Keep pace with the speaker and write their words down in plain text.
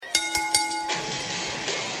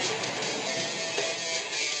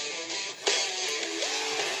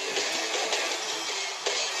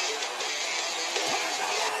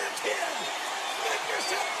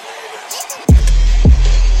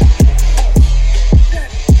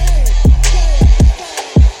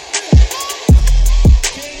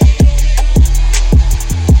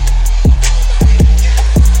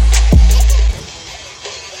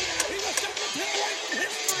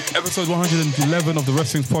episode 111 of the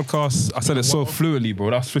Wrestling's podcast. I said it so fluently, bro.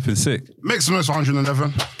 That's flipping sick. Make some noise for 111.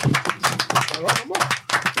 Is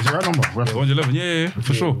it right number? 111, yeah,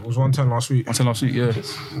 for sure. It was 110 last week. 110 last week, yeah.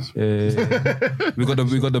 We got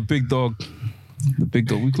the big dog. The big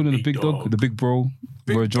dog. We call him the big dog. The big bro.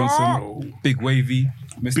 Roy Johnson. Big wavy.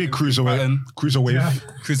 Mr. Big cruiserweight.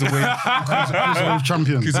 Cruiserweight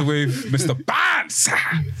champion. Cruiserweight. Mr. Bance.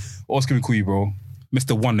 What else can we call you, bro?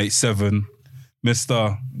 Mr. 187.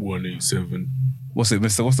 Mr. 187. What's it,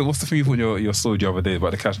 Mr. What's the thing you put in your story the other day about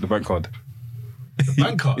the cash, the bank card?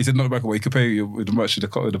 Bank card? He said not the bank card, you could pay with the merch, the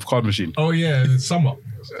card machine. Oh yeah, the summer.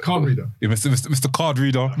 Card reader. Yeah, Mr. Card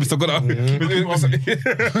reader. Mr.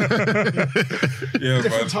 Yeah,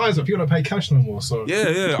 different times that people don't pay cash no more, so.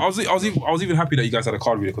 Yeah. I was even happy that you guys had a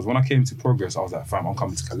card reader because when I came to Progress, I was like, fam, I'm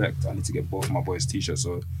coming to collect. I need to get both of my boys' t-shirts.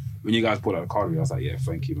 So when you guys pulled out a card reader, I was like, yeah,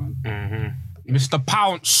 thank you, man. Mm-hmm. Mr.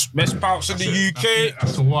 Pounce, best pounce in the UK.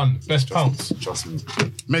 That's the one, best pounce. Trust me.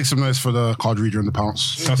 Make some noise for the card reader and the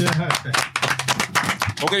pounce. Trust me.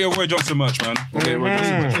 Okay, your Roy Johnson merch, man. Okay, Roy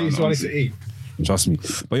Johnson merch. To eat. Trust me.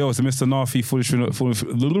 But yo, it's a Mr. Nafi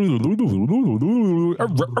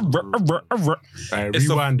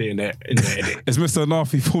Rewind in there. It's Mr.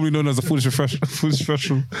 Nafi, formerly known as the Foolish Professional. It's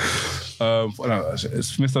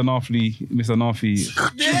Mr. Nafi.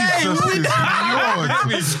 Yeah,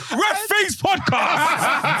 Ref Things Podcast.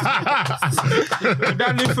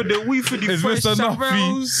 Down for the It's Mr.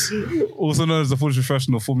 Nafi, also known as the Foolish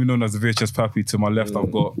Professional, formerly known as the VHS Pappy. To my left,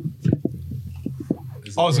 I've got.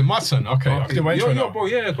 Oh, is it my turn? Okay. Yo, bro,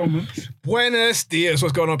 yeah, come on. Buenos dias.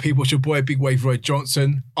 What's going on, people? It's your boy, Big Wave Roy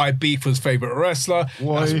Johnson. Ibiza's favourite wrestler.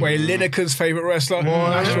 That's Way Lineker's favourite wrestler.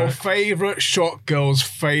 That's your favourite Shot Girl's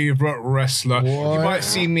favourite wrestler. You might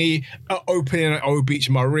see me opening at O Beach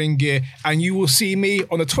in my ring gear, and you will see me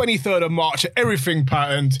on the 23rd of March at Everything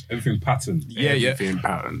Patterned. Everything patterned. Yeah. Everything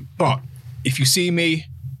pattern. But if you see me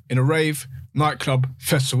in a rave, nightclub,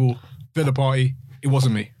 festival, villa party, it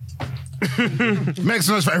wasn't me. Make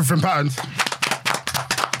some noise for Everything Patterned.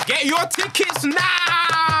 Get your tickets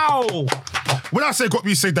now. When I say guap,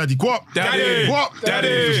 you say daddy. Guap. Daddy. Guap.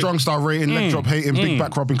 Daddy. For strong style rating, leg drop hating, big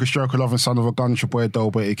back rubbing, Kosherka loving, son of a gun, it's your boy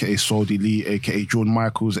Delbo, aka Saudi Lee, aka Jordan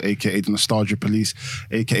Michaels, aka the Nostalgia Police,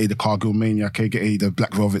 aka the Cargill Maniac, aka the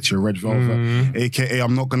Black Velvet, your Red Velvet, aka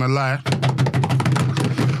I'm not gonna lie.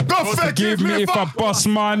 Don't forgive me if I bust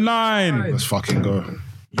my nine. Let's fucking go.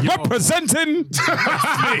 Representing.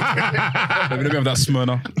 Let me have that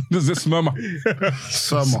Smyrna. This is Smyrna.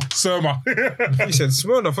 Smyrna. You said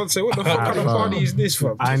Smirnoff. I'd say, what the fuck kind of party is this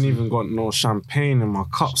for? I ain't even got no champagne in my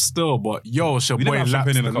cup still, but yo, it's your We don't boy have Laps,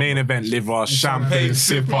 champagne in the the main cup. event liver, champagne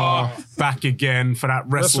sipper, back again for that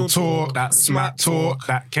wrestle talk, that smack talk,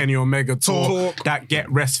 that Kenny Omega talk, that get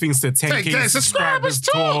rest things to 10K subscribers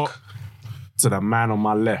talk. To the man on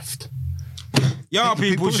my left. Yo,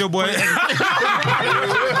 people, it's your boy. Wait, is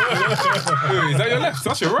that your left?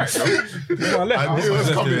 That's your right. My left. I knew it was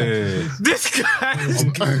coming. This guy. I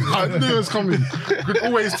knew it was coming. You could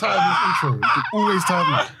always time this intro. You could always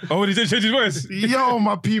time it. Oh, he didn't change his voice. Yo,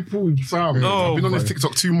 my people, fam. I've been on this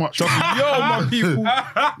TikTok too much. Yo, my people.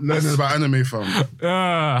 Learning about anime, fam.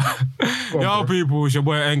 Yo, people, it's your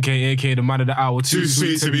boy NK, aka the man of the hour, too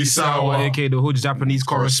sweet to be sour, aka the hood Japanese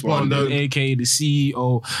correspondent, aka the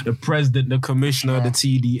CEO, the president, the commissioner, the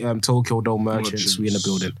TDM, Tokyo Dome merchants. We in the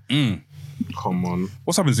building. Come on.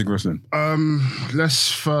 What's happening to wrestling?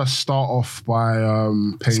 Let's first start off by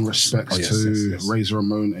paying respects to Razor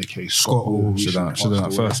Ramon, aka Scott Hall. Should have done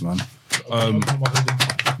that first, man.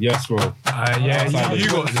 Yes, bro. Yeah, you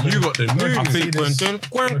got the news. I think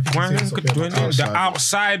the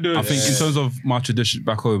outsiders. I think in terms of my tradition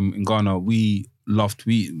back home in Ghana, we love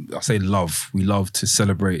to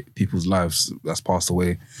celebrate people's lives that's passed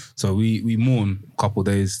away. So we mourn a couple of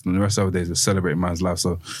days, and the rest of the days we celebrate man's life.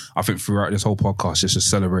 So I think throughout this whole podcast, just to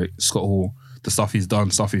celebrate Scott Hall, the stuff he's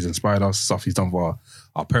done, stuff he's inspired us, stuff he's done for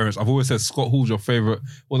our parents. I've always said Scott Hall's your favourite.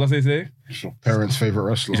 What did I say today? It's your parents' favourite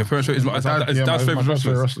wrestler. He's your parents' favourite. His dad's favourite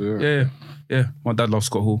wrestler. Yeah. My dad loves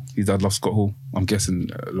Scott Hall. His dad loves Scott Hall. I'm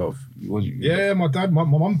guessing a lot of. Yeah, my dad, my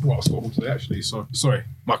mum brought up Scott Hall today actually. So sorry,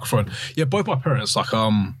 microphone. Yeah, both my parents. Like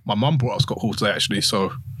my mum brought up Scott Hall today actually.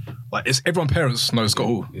 So like everyone's parents knows Scott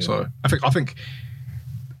Hall. Yeah. So I think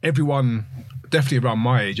everyone. Definitely around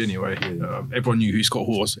my age anyway. Everyone knew who Scott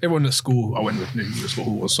Hall was. Everyone at school I went with knew who Scott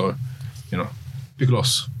Hall was. So, big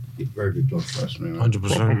loss. Very big loss, personally.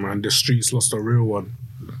 100%, man. The streets lost a real one.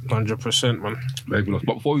 100%, man. Very big loss.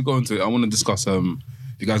 But before we go into it, I want to discuss if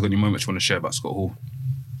you guys got any moments you want to share about Scott Hall.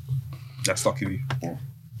 That stuck with you.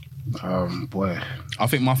 Boy. I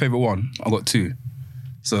think my favourite one, I got two.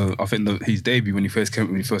 So I think his debut when he first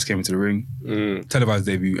came into the ring, televised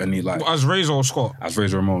debut, and he like as Razor or Scott. As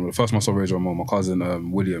Razor Ramon. The first time I saw Razor Ramon, my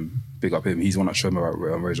cousin William, big up him. He's the one that showed me about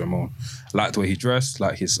Razor Ramon. I liked the way he dressed,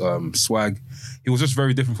 like his swag. He was just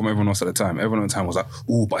very different from everyone else at the time. Everyone at the time was like,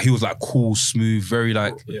 ooh, but he was like cool, smooth, very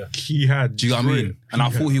like. He had. Do you know what I mean? And I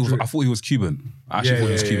thought he was Cuban. I actually thought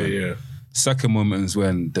he was Cuban. Yeah. Second moment is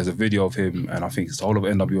when there's a video of him, and I think it's the whole of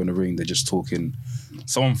NWO in the ring. They're just talking.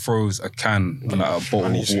 Someone throws a can, like a bottle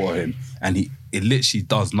of water at him, and it literally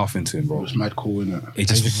does nothing to him, bro. It's mad cool, isn't it? It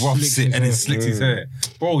just roughs it and it slicks his hair,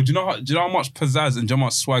 bro. Do you know how much pizzazz and how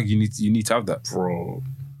much swag you need to have that, Bro.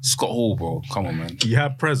 Scott Hall, bro. Come on, man. He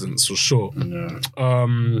had presence for sure. Yeah.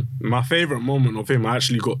 My favourite moment of him, I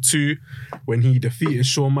actually got two, when he defeated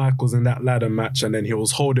Shawn Michaels in that ladder match, and then he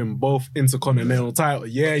was holding both Intercontinental title.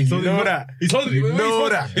 Yeah, you know that. He's holding. You know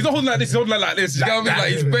that. He's not holding like this. He's holding like this. You know what I mean?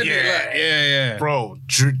 Like he's bending. Yeah. Bro,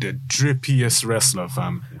 the drippiest wrestler,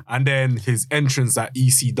 fam. And then his entrance at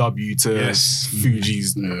ECW to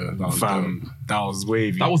Fuji's, fam. That was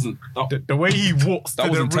wavy. That wasn't. The way he walks. That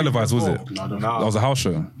wasn't televised, was it? No. That was a house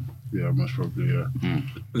show. Yeah, most probably, yeah.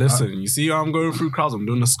 Listen, you see how I'm going through crowds? I'm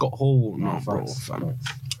doing the Scott Hall. No, bro, fam.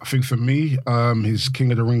 I think for me, his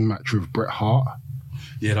King of the Ring match with Bret Hart.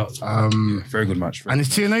 Yeah, that was very good match. And his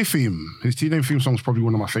TNA theme. His TNA theme song is probably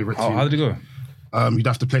one of my favourite. How did it go? You'd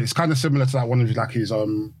have to play. It's kind of similar to that one of like his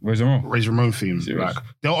Razor Ramon theme. Like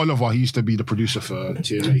Dale Oliver, he used to be the producer for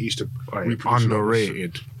TNA. He used to reproduce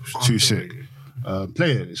Underrated. It's too sick.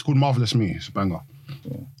 Play it. It's called Marvelous Me. It's a banger.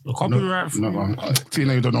 Copyright. No,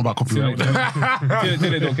 TNA don't know about copyright. They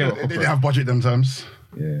don't care. They didn't have budget them times.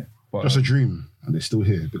 Yeah. But, Just a dream, and they're still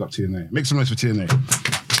here. Big up TNA. Make some noise for TNA.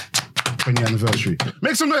 20th anniversary.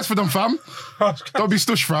 Make some noise for them, fam. Don't be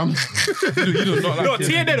stush, fam. you do not like No,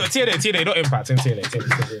 TNA, not Impact.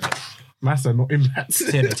 TNA. Master, not Impact.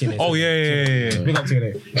 TNA. Oh yeah. Big up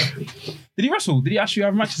TNA. Did he wrestle? Did he actually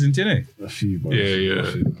have matches in TNA? A few, bro.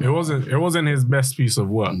 Yeah. It wasn't his best piece of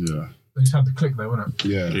work. Yeah. They just had the click there, wasn't it?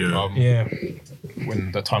 Yeah.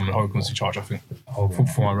 When the time when Hogan was in charge, I think. From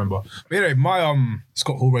what I remember. But anyway, my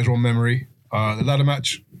Scott Hall Razor on memory, the ladder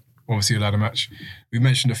match. Obviously, a ladder match. We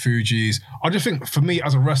mentioned the Fugees. I just think for me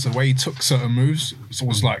as a wrestler, the way he took certain moves, it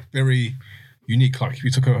was like very unique. Like if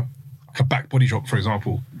you took a back body drop, for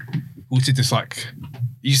example, we did this like.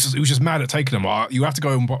 He was just mad at taking them. You have to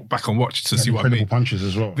go back and watch to see what I mean. Incredible punches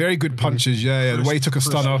as well. Very good punches, yeah. The way he took a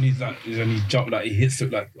stunner. When he jumped, like he hits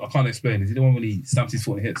it, like I can't explain. Is he the one when he stamps his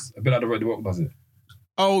foot and hits? A bit like the Rock does it.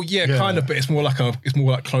 Oh yeah, kind of, but it's more like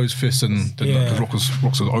closed fists than like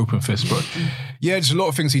Rock's open fist. But yeah, just a lot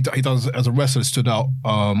of things he does as a wrestler stood out.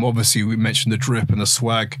 Obviously we mentioned the drip and the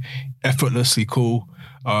swag, effortlessly cool.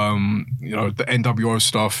 The NWO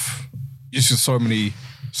stuff. Just so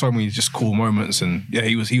many just cool moments, and yeah,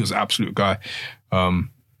 he was an absolute guy.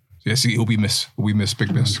 Yes, he'll be missed. Big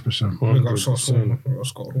miss. 100%. Big up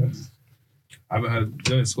Scott Hall. I haven't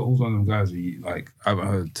heard. Scott Hall's one of them guys. I haven't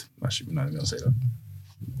heard. Actually, no, I'm gonna say that.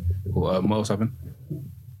 What else happened?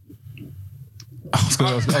 I was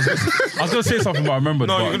gonna say something, but I remembered.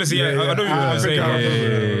 No, you're gonna say. I know you're gonna say.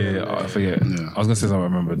 Yeah. I forget. Yeah. I was gonna say something, I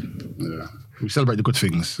remembered. Yeah. We celebrate the good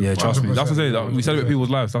things. Yeah, trust me. That's what I say. We celebrate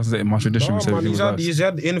people's lives. That's in my tradition. We celebrate people's lives. He's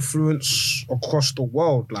had influence across the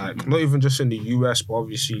world, like not even just in the US, but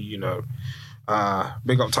obviously, big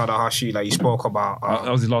up Tadahashi, like you spoke about.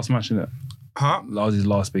 That was his last match, isn't it? Huh? That was his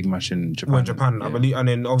last big match in Japan. Well, Japan, I believe, and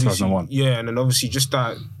then obviously, 2001. Just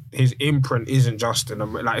that his imprint isn't just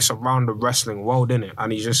it's around the wrestling world, innit?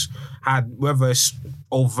 And he just had, whether it's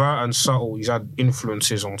overt and subtle, he's had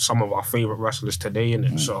influences on some of our favorite wrestlers today,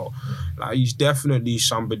 innit? So, he's definitely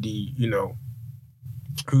somebody,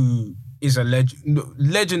 who is a legend.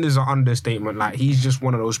 Legend is an understatement. Like, he's just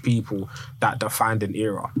one of those people that defined an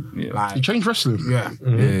era. Yeah. Like, He changed wrestling. yeah.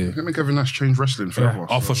 You can make everyone else change wrestling forever.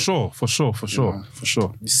 Oh, for sure.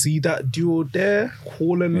 You see that duo there,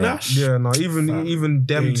 Hall and Nash? Yeah, no, even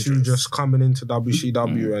them two Dangerous. just coming into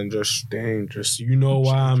WCW and just Dangerous. You know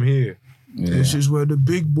why I'm here. this is where the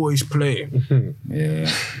big boys play.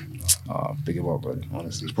 Yeah. Big him up, bro.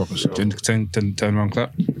 Honestly. It's proper stuff. 10 round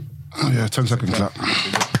clap. Oh, yeah, 10-second clap.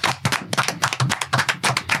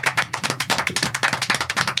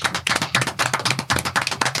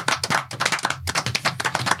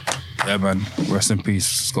 Yeah, man. Rest in peace,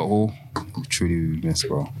 Scott Hall. Truly missed,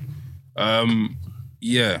 bro.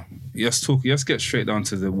 Yeah. Let's get straight down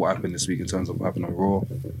to what happened this week in terms of what happened on Raw.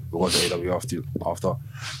 What was AW after.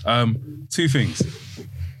 Two things.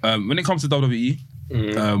 When it comes to WWE,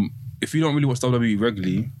 if you don't really watch WWE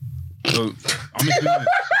regularly, so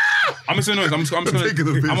I'm just saying noise. I'm just gonna.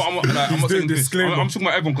 I'm not saying this. I'm talking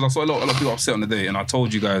about everyone because I saw a lot of people upset on the day, and I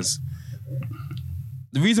told you guys.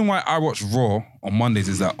 the reason why I watch Raw on Mondays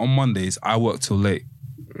is that on Mondays I work till late.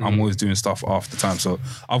 I'm always doing stuff after time. So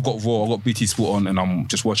I've got Raw, I've got BT Sport on and I'm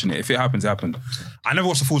just watching it. If it happens, it happened. I never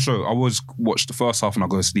watch the full show. I always watch the first half and I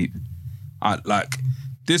go to sleep.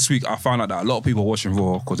 This week I found out that a lot of people are watching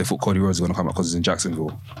Raw because they thought Cody Rhodes was going to come out because it's in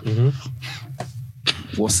Jacksonville.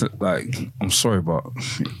 What's it like? I'm sorry, but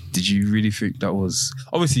did you really think that was...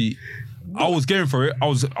 Obviously, I was going for it. I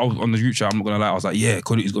was on the group chat, I'm not going to lie. I was like, yeah,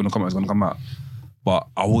 Cody is going to come out, he's going to come out. But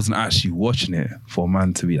I wasn't actually watching it for a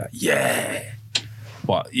man to be like, yeah.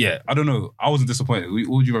 But yeah, I don't know. I wasn't disappointed. What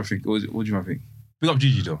would you think? What would you think? Big up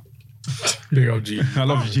Gigi though. Big up Gigi. I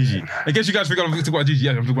love you, Gigi. In case you guys think I'm talking about Gigi,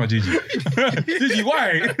 yeah, I'm talking about Gigi. Gigi,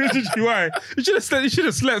 why? Gigi, why? You should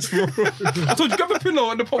have slept, bro. I told you, grab the pillow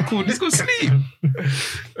and the popcorn. Let's go sleep.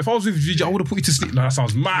 If I was with Gigi, I would have put you to sleep. No, that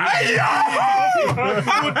sounds mad.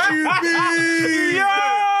 What do you mean?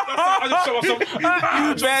 I just shut myself.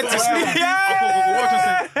 You better to sleep.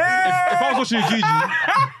 If I was watching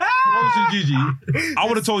Gigi, I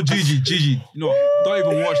would have told Gigi, no, don't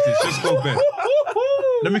even watch this. Just go to bed.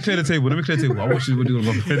 Let me clear the table. I watch you do it on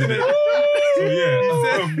my bed. So yeah.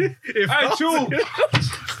 Hey, chill.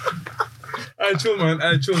 Hey, chill, man.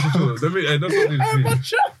 Hey, chill. Let me. Let's not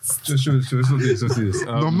do this. Let's do this.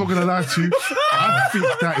 No, I'm not gonna lie to you. I think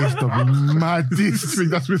that is the maddest thing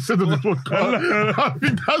that's been said on this podcast. I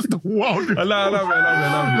think that's the wildest. I love it.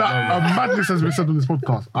 A madness has been said on this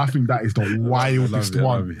podcast. I think that is the wildest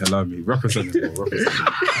one. I love me. Represent it, bro. That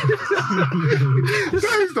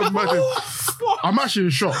is the maddest. I'm actually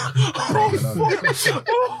in shock.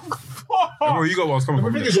 Bro, you got what's coming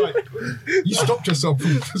from. The thing is, like, you stopped yourself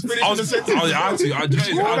from finishing the sentence. I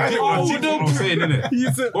get what I'm saying, innit? Did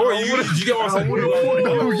you get what I'm saying?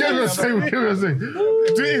 We're gonna say. Do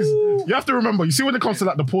it is, you have to remember, you see when it comes to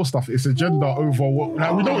like the poor stuff, it's agenda over what,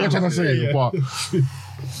 like, we know what you're trying to say, but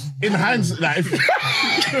in hands, like, if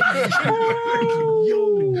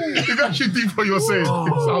you actually deep what you're saying,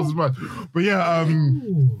 it sounds bad. But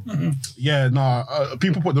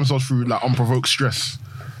people put themselves through like unprovoked stress.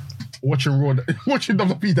 Watching Raw, watching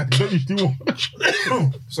WWE that you don't usually watch.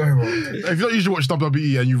 Sorry, bro. If you don't usually watch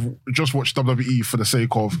WWE and you've just watched WWE for the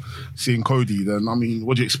sake of seeing Cody, then I mean,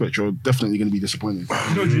 what do you expect? You're definitely going to be disappointed.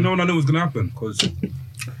 Do you know when I knew it was going to happen? Because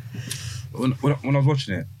when I was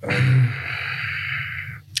watching it,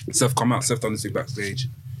 Seth done this thing backstage,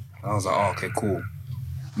 and I was like, oh, okay, cool.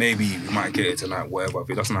 Maybe we might get it tonight, whatever. If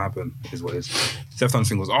it doesn't happen, it is what it is. Seth done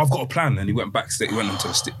thing was, I've got a plan, and he went backstage, he went into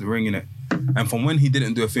the ring in it. And from when he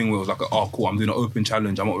didn't do a thing where it was like, oh, cool, I'm doing an open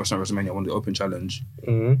challenge. I'm not wrestling at WrestleMania. I want to do an open challenge.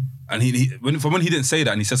 And when he didn't say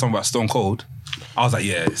that and he said something about Stone Cold, I was like,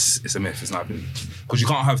 yeah, it's a myth. It's not happening. Because you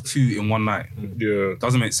can't have two in one night. Yeah,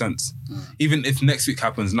 doesn't make sense. Even if next week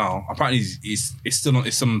happens now, apparently it's still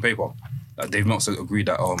on paper. Like, they've not agreed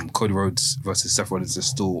that Cody Rhodes versus Seth Rollins is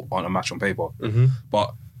still on a match on paper.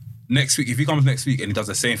 But next week, if he comes next week and he does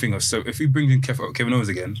the same thing, so if he brings in Kevin Owens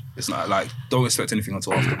again, it's not like, don't expect anything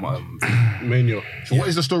until after Mania. So what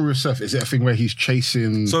is the story with Seth? Is it a thing where he's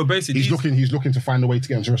chasing? So basically, he's looking to find a way to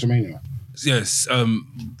get into WrestleMania. Yes,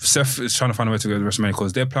 Seth is trying to find a way to go to WrestleMania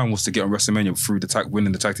because their plan was to get on WrestleMania through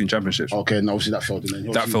winning the tag team championships. Okay, and obviously that failed. And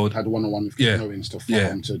then that failed. Had one-on-one with Kevin Owens to fight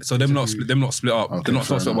him. So them not split up. Okay, they're not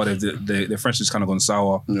split up, but their friendship's kind of gone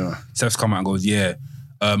sour. Yeah. Seth's come out and goes, I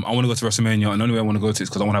want to go to WrestleMania, and the only way I want to go to it is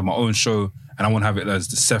because I want to have my own show, and I want to have it as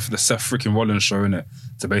the Seth freaking Rollins show, innit?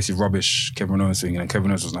 To basically rubbish Kevin Owens thing, and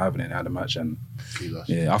Kevin Owens wasn't having it. They had a match, and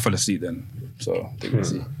I fell asleep then. So didn't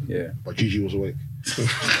see. Yeah. But Gigi was awake.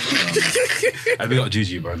 I big up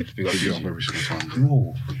Gigi, bro. Big up Gigi every single time.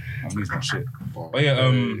 Whoa, I'm losing my shit. But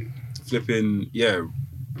flipping,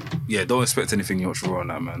 don't expect anything you watch Raw on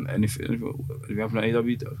that, man. Anything, if you have an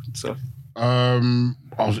AEW stuff. I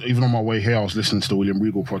was even on my way here. I was listening to the William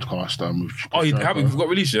Regal podcast. You got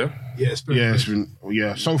released, yeah? Yeah, it's been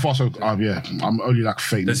so far so I'm only like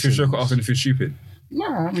fake. Does Chris Jericho ask anything stupid? No,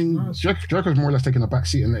 I mean Jericho's more or less taking a back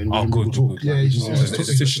seat and letting William Regal talk. Yeah, he's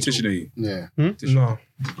just yeah. No.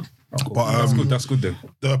 But that's good then.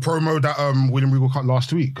 The promo that William Regal cut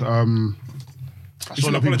last week, I saw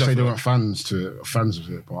a lot of people say they weren't fans of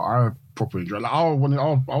it, but I properly enjoyed it. Like, I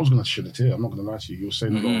was gonna shed a tear. I'm not gonna lie to you. He was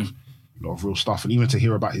saying a lot of real stuff, and even to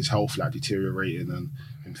hear about his health like deteriorating and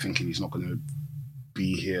him thinking he's not gonna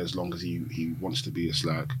be here as long as he wants to be. It's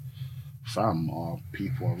like, fam,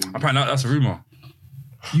 people are really... Apparently that's a rumor.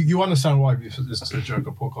 You understand why if you listen to the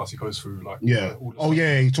Jericho podcast, he goes through like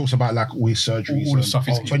he talks about like all his surgeries, all the stuff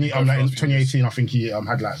he's in 2018 I think he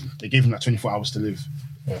had like, they gave him like 24 hours to live.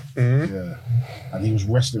 Yeah, and he was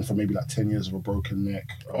wrestling for maybe like 10 years of a broken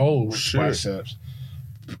neck. Shit. Biceps.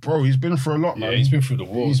 Bro, he's been through a lot, man. Yeah, he's been through the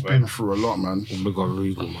wars, He's been through a lot, man. Big up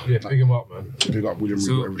Regal, man. Yeah, pick him up, man. Big up William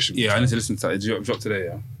Regal every single Yeah, I time. need to listen to that. Did you drop today?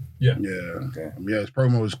 Yeah. Yeah. Yeah. Okay. Yeah, his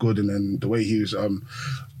promo was good, and then the way he was.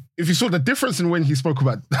 If you saw the difference in when he spoke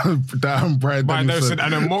about Brian Brian Danielson Danielson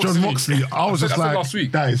and then Moxley. John Moxley, I was just I said like, last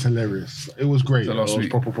week. that is hilarious. It was great. Said last it was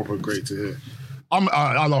week. proper great to hear.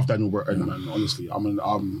 I love Daniel Bryan, man. Honestly,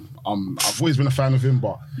 I've always been a fan of him,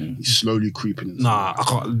 but he's slowly creeping. Into Nah, I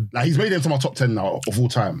can't. like he's made it into my top 10 now of all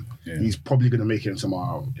time. Yeah. He's probably gonna make it into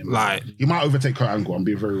my. Like- he might overtake Kurt Angle. I'm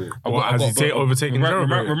being very real. overtaken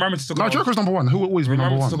Jericho? Remember to talk No, about. Jericho's number one. Who will always be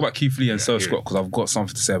Remember number to talk one? about Keith Lee and Seth Scott because I've got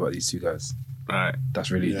something to say about these two guys. Right.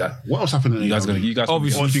 That's really Yeah. that. What else happened? In You guys AEW? gonna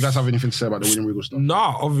Obviously. Or if you guys have anything to say about the William Regal stuff?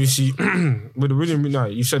 Nah, obviously, with the William, no,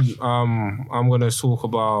 you said I'm gonna talk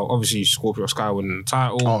about obviously Scorpio Sky winning the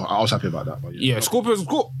title. Oh, I was happy about that. But Yeah, Scorpio's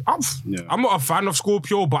good. Yeah. I'm not a fan of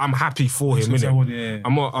Scorpio, but I'm happy for him. Innit? Yeah.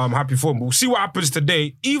 I'm happy for him. We'll see what happens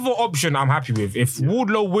today. Either option, I'm happy with. If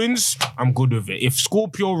Wardlow wins, I'm good with it. If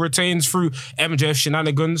Scorpio retains through MJF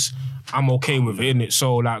shenanigans, I'm okay with it, innit?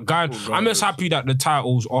 So, like, guys, I'm just happy that the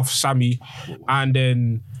title's off Sammy, and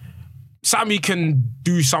then Sammy can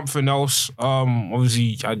do something else.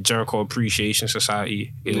 Obviously, at Jericho Appreciation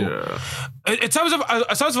Society. Yeah. In terms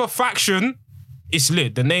of a faction, it's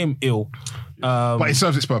lit. The name ill. But it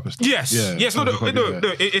serves its purpose. Yes, Yeah, yes. No,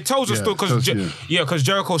 it tells us Yeah, though because because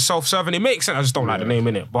Jericho's self-serving. It makes sense. I just don't like the name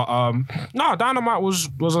in it. But no, Dynamite was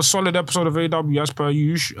a solid episode of AEW as per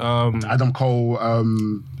usual. Adam Cole,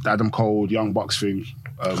 the Adam Cole Young Bucks thing.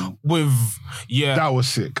 With That was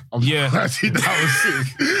sick. Yeah. that was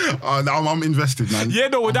sick. I'm invested, man. yeah,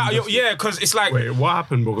 no, because it's like Wait, what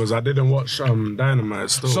happened? Because I didn't watch Dynamite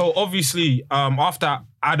still. so obviously after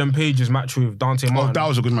Adam Page's match with Dante Oh, Martin. that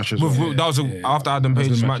was a good match as well. That was after Adam That was a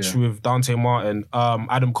Page's good match match, yeah. with Dante Martin.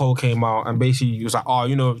 Adam Cole came out and basically he was like,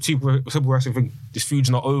 simple wrestling thing. This feud's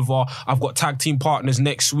not over. I've got tag team partners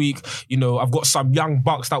next week. I've got some young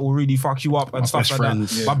bucks that will really fuck you up and stuff best like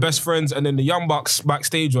friends. that. Yeah. My best friends, and then the young bucks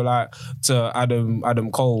backstage were like to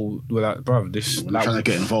Adam Cole, were like, bro, this We're trying to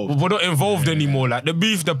get involved. We're not involved anymore. Like the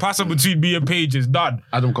beef, the passer between me and Paige is done.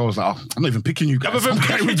 Adam Cole's like, I'm not even picking you guys. I'm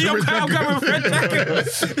going with I'm Red going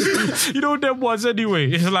with you know them ones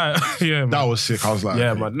anyway. It's like, yeah, man. That was sick. I was like,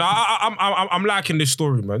 Yeah, man. No, I'm liking this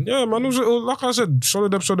story, man. Yeah, man. It was like I said,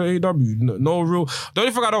 solid episode of AEW. No real. The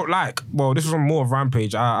only thing I don't like, well, this was more of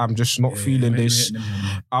Rampage. I'm just not feeling this.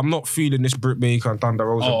 I'm not feeling this Britt Baker and Thunder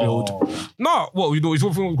Rosa build. No, what you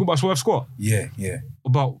talking about Swerve Scott? Yeah.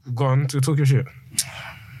 About go on to talk your shit.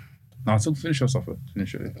 No, so finish your stuff.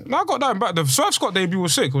 Finish it. No, I got that back. The Swerve Scott debut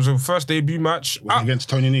was sick. It was a first debut match. against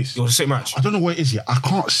Tony Nese. It was a sick match. I don't know what it is yet. I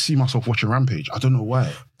can't see myself watching Rampage. I don't know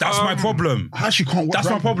why. That's my problem. I actually can't watch That's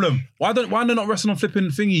my Rampage. problem. Why are they not wrestling on flipping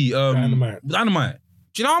thingy? Dynamite.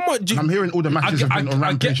 Do you know how much? I'm hearing all the matches have been on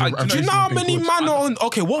Rampage. Do you know how many man are on?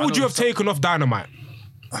 Okay, what would you have taken off Dynamite?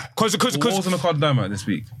 Because What was on the card of Dynamite this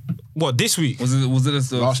week? what this week? Was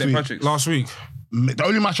it Last St. week. Patrick's? Last week. The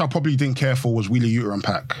only match I probably didn't care for was Wheeler Yuta and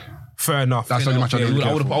Pac. Fair enough. That's the only match I didn't care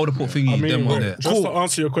I would for. have put thingy them on there. Just to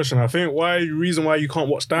answer your question, I think reason why you can't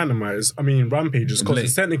watch Dynamite is, Rampage is because Late.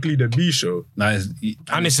 it's technically the B show.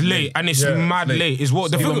 and it's late, and it's mad late. Is what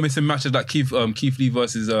the People thing. are missing matches like Keith Lee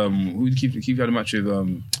versus who did Keith had a match with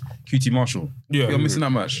QT Marshall. Yeah. You're missing that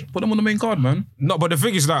match. Put them on the main card, man. No, but the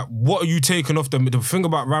thing is that what are you taking off them? The thing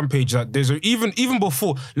about Rampage that there's even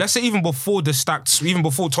before, let's say even before the stacks, even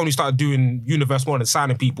before Tony started doing Universe More and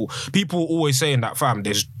signing people always saying that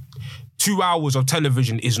there's 2 hours of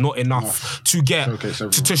television is not enough to get Showcase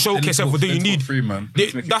everyone. to showcase everything you need. Free, man.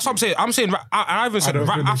 That's what I'm saying. I even said. don't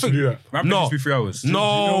think they should do that. Rampage No, used to be 3 hours.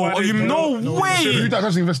 no, no way. Who that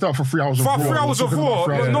doesn't even start for 3 hours of For Raw? 3 hours of We're talking Raw, about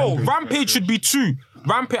 3 hours of no, Rampage should be 2.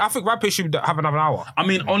 I think Rampage should have another hour. I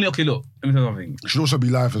mean, only okay. Look, let me tell you something. It should also be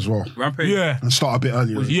live as well. Rampage. Yeah. And start a bit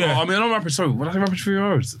earlier. Yeah. Oh, I mean, I'm not Rampage. Sorry, when I say Rampage 3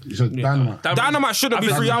 hours. You said Dynamite. Dynamite shouldn't be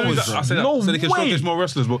 3 hours. I said that. No So they can way. showcase more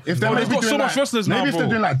wrestlers, but If they're they've maybe got doing so like, much wrestlers maybe now, if they're bro.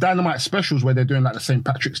 doing like Dynamite specials where they're doing like the St.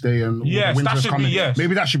 Patrick's Day and Yes, the that winter's should be, coming, yes.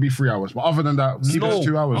 maybe that should be 3 hours. But other than that, keep it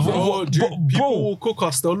 2 hours. People will cook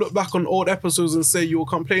us. They'll look back on old episodes and say you were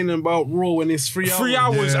complaining about Raw when it's 3 hours. 3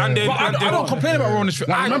 hours and then. But I don't complain about Raw on this show.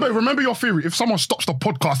 Like, remember your theory. If someone stops the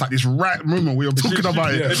podcast at this right moment where you're talking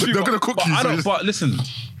about it, they're gonna cook But you. I so don't. just- But listen,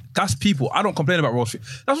 That's people. I don't complain about roast.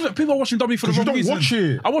 That's what people are watching WWE for the wrong reason. Watch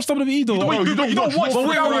it. I watch WWE though. You don't watch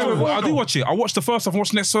 3 hours. I do watch it. I watch the first half and watch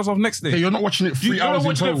the next day. Hey, you're not watching it 3 hours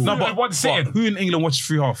in total. No, but one sitting. Who in England watches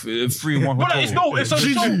 3 half? 3 and 1 Well, total? it's a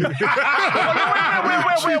show. Wait.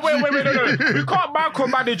 No. We can't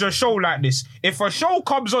micromanage a show like this. If a show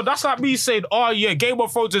comes on, that's like me saying, oh yeah, Game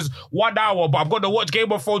of Thrones is 1 hour, but I'm going to watch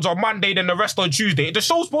Game of Thrones on Monday, then the rest on Tuesday. The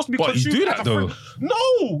show's supposed to be But you consumed. do that though.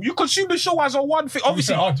 No, you consume the show as a one thing.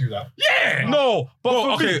 Obviously, I'll do that. yeah, no. But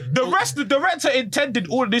Well, for me, okay. the rest, the director intended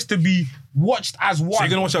all of this to be watched as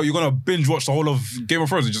one. So you're gonna binge watch the whole of Game of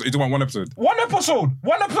Thrones? You just want one episode? One episode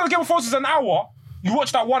of Game of Thrones is an hour. You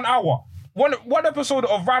watch that 1 hour. One episode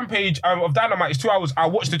of Rampage of Dynamite is 2 hours. I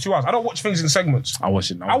watch the 2 hours. I don't watch things in segments. I watch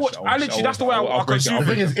it. I literally, that's the way I consume it.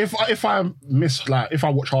 The thing is, if I miss, like, if I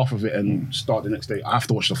watch half of it and start the next day, I have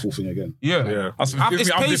to watch the full thing again. Yeah. It's I'm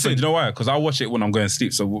different. pacing. You know why? Because I watch it when I'm going to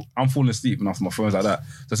sleep. So I'm falling asleep and after my phone's like that.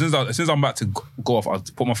 So as soon as I'm about to go off, I'll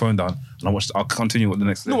put my phone down and I'll continue with the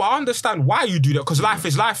next day. No, I understand why you do that because life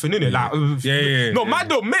is life, innit? Like, Yeah. No, man,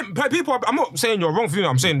 people. I'm not saying you're wrong for doing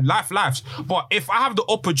that. I'm saying lives. But if I have the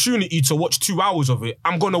opportunity to watch 2 hours of it,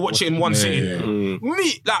 I'm gonna watch it in one sitting.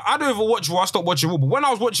 Me, like, I don't even watch Raw. I stopped watching Raw. But when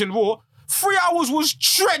I was watching Raw, 3 hours was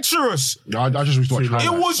treacherous. I just used to watch highlights.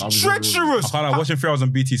 It was treacherous. I can't like watching 3 hours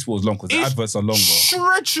on BT Sports long because the It's adverts are long, bro.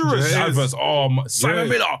 Treacherous. The adverts, Simon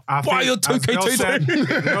Miller, buy your 2K Look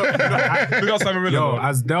at Simon Miller. Yo, bro.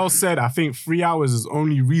 as Del said, I think 3 hours is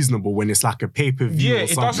only reasonable when it's like a pay-per-view Yeah, or it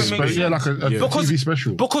something. doesn't make But sense. yeah, like a TV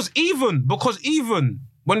special. Because even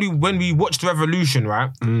when we watched Revolution,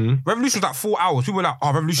 right? Revolution was like 4 hours. People were like,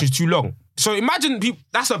 "Oh, Revolution is too long." So imagine people.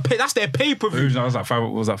 That's their pay per view. That was like 5.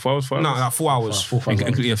 Was that 4 hours? 5 hours? No, like 4 hours, 4 5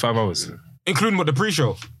 hours. Yeah, 5 hours. including what the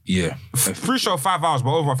pre-show. Yeah. Pre-show 5 hours,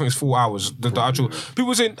 but over I think it's 4 hours. The actual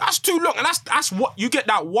people saying that's too long, and that's what you get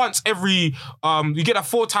that once every. You get that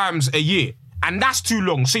 4 times a year. And that's too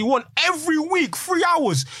long. So you want every week 3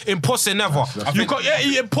 hours. Impossible never. You got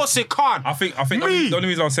impossible can't. I think the only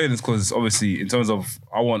reason I'm saying is because obviously in terms of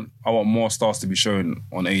I want more stars to be shown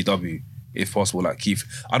on AEW if possible. Like Keith,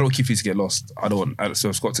 I don't want Keith Lee to get lost. I don't want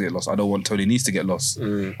Sir Scott to get lost. I don't want Tony Nese to get lost.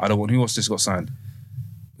 I don't want who else just got signed.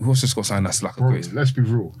 Who else just got signed? That's like a great. Let's be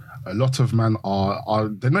real. A lot of men are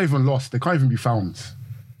they're not even lost. They can't even be found.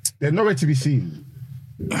 They're nowhere to be seen.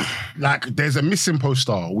 Like, there's a missing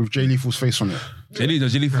poster with Jay Lethal's face on it. Jay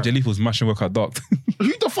Lethal's mashing work at dark.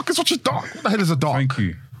 Who the fuck is watching dark? What the hell is a dark? Thank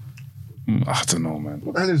you. I don't know, man.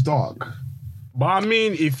 What the hell is dark? But I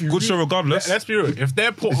mean, if you Good show regardless. Let's be real. If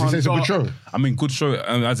they're put It's on a good dark, show. I mean, good show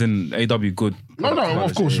as in AW good. No,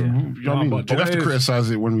 of course. You know what I mean? but But we have to there is-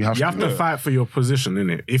 criticize it when we have you have to fight for your position,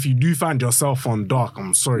 innit? If you do find yourself on dark,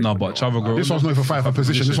 I'm sorry. No, but Chavo Guerrero. This one's not even fighting for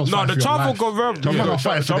position. This one's No, fighting the for your Chavo life. Guerrero. Chavo Guerrero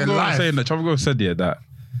fighting for their life. Chavo Guerrero said that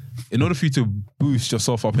in order for you to boost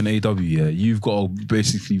yourself up in AW, you've got to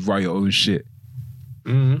basically write your own shit.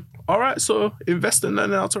 All right, so invest in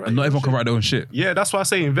learning how to write. And not your everyone own can write their own shit. shit. Yeah, that's why I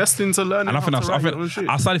say invest into learning And I think how to write your own shit.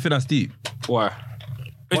 I slightly think that's deep. Why?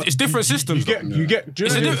 It's different systems. You get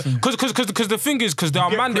Because the thing is, because there are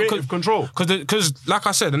get man creative control. Because like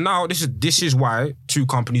I said, and now this is why two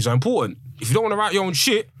companies are important. If you don't want to write your own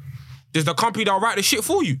shit, there's the company that'll write the shit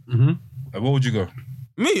for you. Where would you go?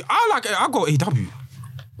 Me, I go AW.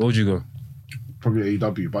 Where would you go? Probably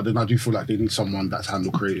AEW, but then I do feel like they need someone that's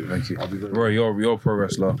handle creative. Thank you. I'll be very Bro, you're a pro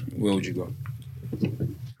wrestler. Where would you go?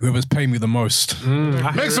 Whoever's paying me the most.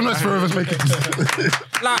 Make some noise for whoever's making.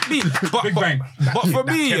 Like me, but for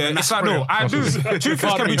me, yeah, it's like no, I do. Two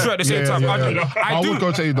things can be true at the same time. I would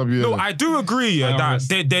go to AEW. No, I do agree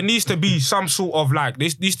that there needs to be some sort of like, there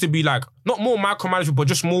needs to be like, not more micromanagement, but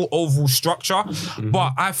just more overall structure.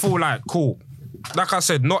 But I feel like, cool. Like I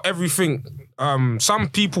said, not everything. Some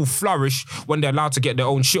people flourish when they're allowed to get their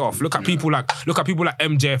own shit off. Look at people like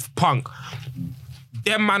MJF, Punk.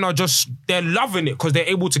 Them man are just, they're loving it because they're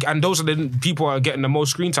able to, and those are the people who are getting the most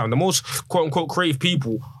screen time. The most quote unquote creative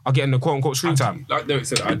people are getting the quote unquote screen time. Like Derek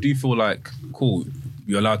said, I do feel like, cool,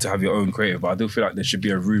 you're allowed to have your own creative, but I do feel like there should be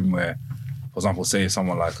a room where, for example, say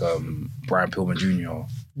someone like Brian Pillman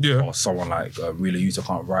Jr. or someone like Wheeler Yuta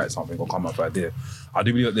can't write something or come up with an idea. I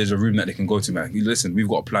do believe that there's a room that they can go to, man. Listen, we've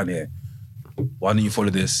got a plan here. Why don't you follow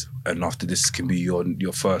this? And after this can be your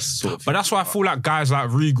first sort of... But that's why I feel like guys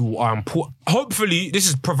like Regal are important. Hopefully, this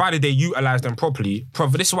is provided they utilize them properly.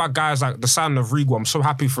 This is why guys like the signing of Regal, I'm so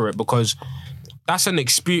happy for it because that's an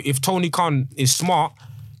experience. If Tony Khan is smart,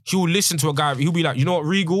 he'll listen to a guy. He'll be like, you know what,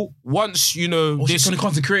 Regal? Once you know this. Tony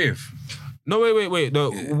Khan's a creative. No, wait.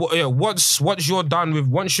 Once you're done with,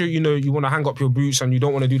 once you want to hang up your boots and you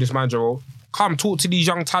don't want to do this manager role, come talk to these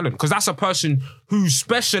young talent, because that's a person who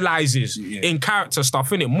specializes in character stuff,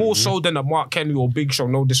 innit? More so than a Mark Henry or Big Show,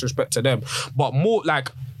 no disrespect to them, but more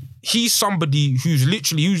like he's somebody who's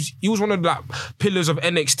literally, he was one of the like, pillars of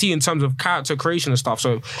NXT in terms of character creation and stuff.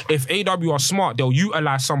 So if AW are smart, they'll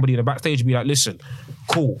utilize somebody in the backstage and be like, listen,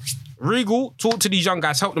 cool. Regal, talk to these young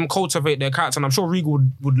guys, help them cultivate their character, and I'm sure Regal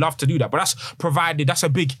would love to do that. But that's provided, that's a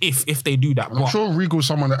big if they do that. I'm sure Regal's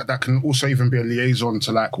someone that can also even be a liaison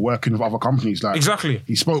to like working with other companies. Like exactly,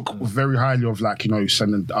 he spoke very highly of like, you know,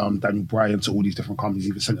 sending Daniel Bryan to all these different companies. He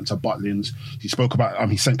even sent him to Butlins. He spoke about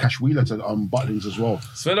he sent Cash Wheeler to Butlins as well.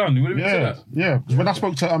 Spell on, you wouldn't say that. Yeah. When I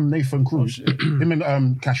spoke to Nathan Cruz, him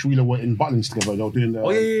and Cash Wheeler were in Butlins together. They were doing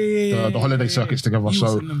the holiday circuits together.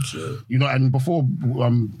 So you know, and before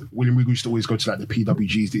William Regal used to always go to like the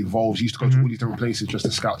PWGs, the Evolves. He used to go to all these different places just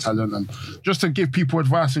to scout talent and just to give people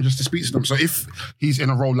advice and just to speak to them. So if he's in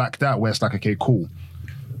a role like that where it's like, okay, cool,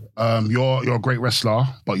 you're a great wrestler,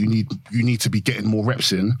 but you need to be getting more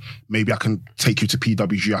reps in. Maybe I can take you to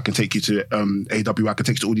PWG, I can take you to AW, I can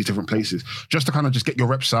take you to all these different places just to kind of just get your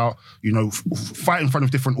reps out, you know, fight in front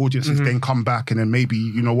of different audiences, then come back, and then maybe,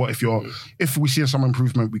 you know what, if we see some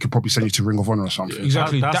improvement, we could probably send you to Ring of Honor or something.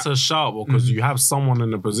 Exactly. That's a shout, because you have someone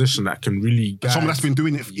in a position that can really guide. Someone that's been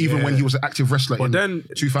doing it even when he was an active wrestler in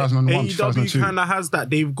 2001, 2002. AEW kind of has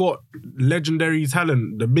that. They've got legendary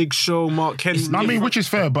talent. The Big Show, Mark Henry. I mean, which is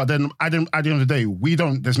fair, but then at the end of the day,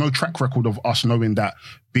 there's no track record of us knowing that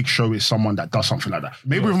Big Show is someone that does something like that.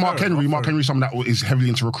 Maybe with Mark Henry is someone that is heavily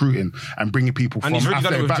into recruiting and bringing people from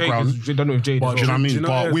athletic background. He's done it with Jade. Do you know what I mean?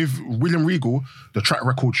 But with William Regal, the track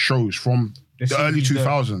record shows from the early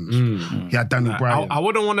 2000s. He had Daniel Bryan. I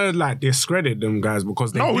wouldn't want to like discredit them guys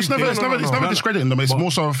because it's never discrediting them. It's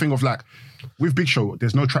more so a thing of like, with Big Show,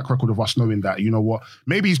 there's no track record of us knowing that, you know what,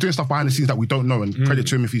 maybe he's doing stuff behind the scenes that we don't know, and credit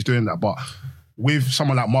to him if he's doing that. But with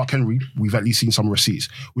someone like Mark Henry, we've at least seen some receipts.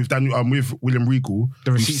 With with William Regal,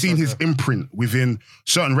 we've seen his imprint within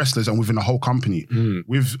certain wrestlers and within the whole company.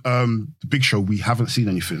 With the Big Show, we haven't seen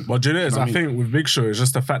anything. But you know, I think with Big Show, it's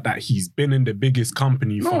just the fact that he's been in the biggest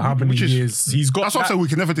company for how many years. He's got. That's what I'm saying. We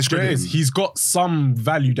can never discredit him. He's got some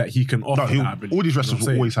value that he can offer. All these wrestlers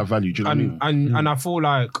will always have value. Do you know what I mean? And I feel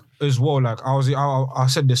like as well, like I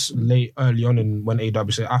said this early on when AW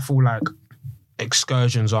said, I feel like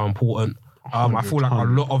excursions are important. I feel like a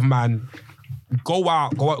lot of man go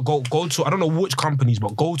to, I don't know which companies,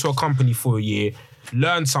 but go to a company for a year,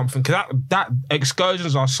 learn something. Because that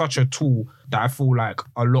excursions are such a tool that I feel like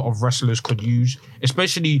a lot of wrestlers could use,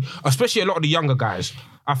 especially a lot of the younger guys.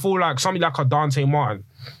 I feel like somebody like a Dante Martin,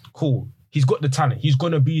 cool. He's got the talent. He's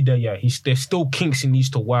gonna be there. Yeah, there's still kinks he needs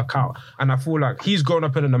to work out. And I feel like he's grown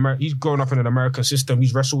up in an American system.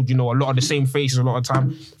 He's wrestled, you know, a lot of the same faces a lot of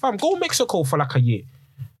time. Fam, go Mexico for like a year.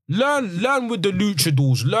 Learn with the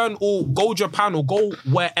luchadors. Go Japan or go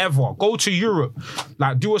wherever. Go to Europe.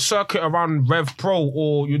 Like do a circuit around Rev Pro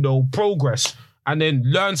or, you know, Progress, and then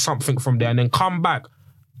learn something from there, and then come back.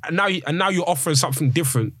 And now you're offering something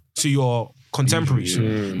different to your contemporaries.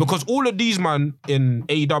 Because all of these man in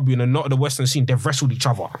AEW and not the Western scene, they've wrestled each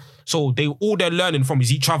other. So all they're learning from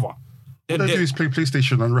is each other. All they do is play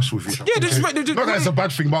PlayStation and wrestle with each other. Yeah, not that it's a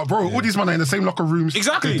bad thing, but bro, all these men are in the same locker rooms.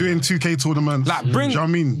 Exactly. They're doing 2K tournaments. Like, do you know what I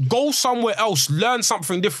mean? Go somewhere else, learn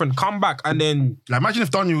something different, come back, and then. Like, imagine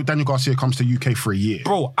if Daniel Garcia comes to UK for a year.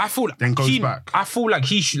 Bro, I feel like then goes back. I feel like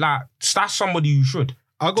he should, like, that's somebody who should.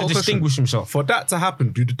 To distinguish himself. For that to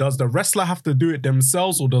happen, does the wrestler have to do it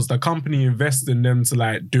themselves, or does the company invest in them to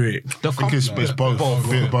like do it? I think it's both.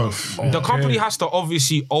 Both. The company has to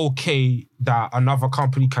obviously that another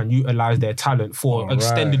company can utilize their talent for an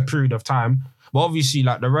extended period of time. But obviously,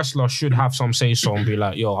 like, the wrestler should have some say-so and be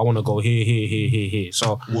like, yo, I want to go here.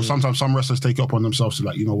 So, well, sometimes some wrestlers take it upon themselves to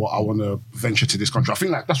like, you know what, I want to venture to this country. I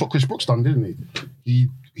think like that's what Chris Brooks done, didn't he?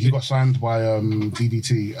 He got signed by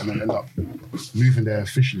DDT and then ended up moving there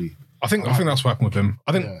officially. I think that's what happened with him.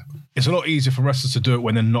 I think it's a lot easier for wrestlers to do it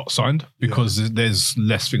when they're not signed because there's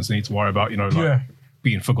less things they need to worry about. You know, like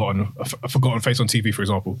being forgotten, a forgotten face on TV, for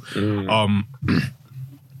example.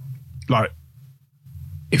 Like.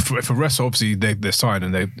 If a wrestler, obviously they're signed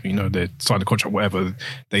and they signed a contract, whatever,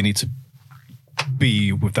 they need to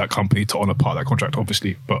be with that company to honour part of that contract,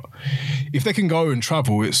 obviously. But if they can go and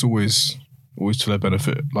travel, it's always to their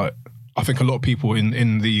benefit. Like, I think a lot of people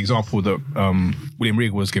in the example that William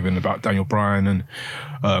Regal was given about Daniel Bryan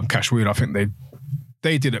and Cash Wheeler, I think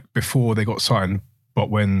they did it before they got signed, but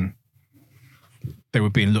when they were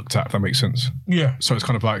being looked at, if that makes sense. Yeah. So it's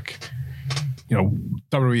kind of like, you know,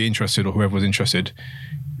 WWE interested or whoever was interested,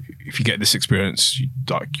 if you get this experience,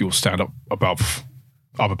 you'll stand up above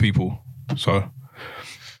other people. So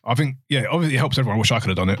I think, yeah, obviously it helps everyone. I wish I could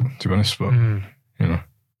have done it, to be honest, but, you know,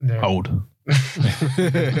 old.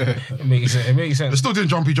 It makes sense. They're still doing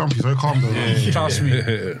jumpy, so calm down. Trust me.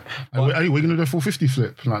 We're going to do a 450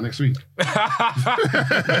 flip like next week.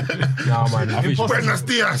 Nah, man. Buenos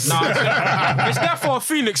dias. Nah, it's that for a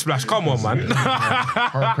Phoenix splash. Come on, man.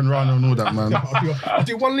 Hurricane Rana and all that, man. I'll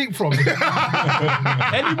do one leapfrog.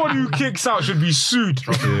 Anybody who kicks out should be sued.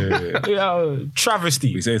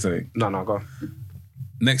 Travesty. We say something. No, go on.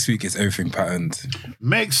 Next week is everything patterned.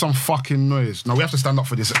 Make some fucking noise. No, we have to stand up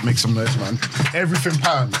for this. Make some noise, man. Everything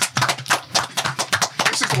patterned.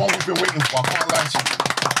 This is the one we've been waiting for. I can't lie to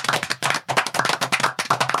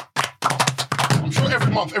you. I'm sure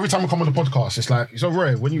every month, every time we come on the podcast, it's like, so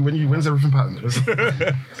Roy, when's everything patterned?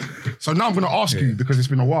 So now I'm going to ask you, because it's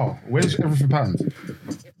been a while, when's everything patterned?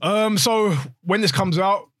 So when this comes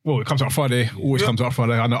out, well, it comes out Friday. Always comes out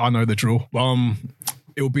Friday. I know the drill.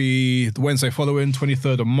 It'll be the Wednesday following,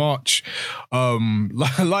 23rd of March.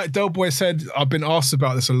 Like Del Boy said, I've been asked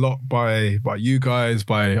about this a lot by you guys,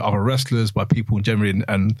 by other wrestlers, by people in general.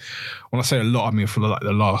 And when I say a lot, I mean for like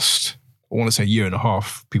the last, I want to say year and a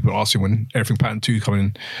half, people are asking when Everything Pattern 2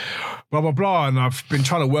 coming, blah, blah, blah. And I've been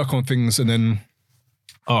trying to work on things. And then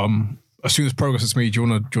as soon as Progress is me, do you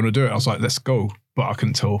want to do it? I was like, let's go. But I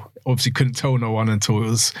couldn't tell. Obviously couldn't tell no one until it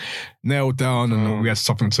was nailed down and we had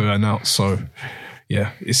something to announce. So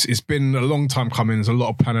yeah, it's been a long time coming. There's a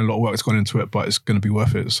lot of planning, a lot of work that's gone into it, but it's going to be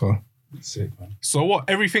worth it. So sick, man. So what?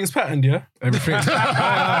 Everything's patterned, yeah? Everything.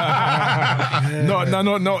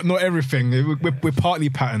 Not everything. We're partly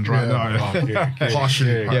patterned right now. Partially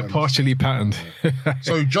patterned. Yeah, partially patterned.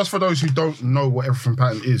 So just for those who don't know what Everything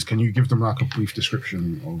Pattern is, can you give them like a brief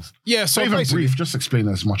description of... Yeah, so even basically, brief, just explain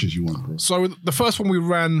as much as you want, bro. So the first one we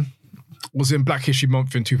ran was in Black History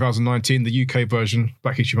Month in 2019, the UK version,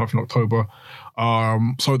 Black History Month in October.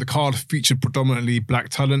 So the card featured predominantly black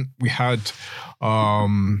talent. We had,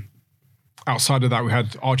 outside of that, we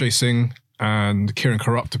had RJ Singh and Kieran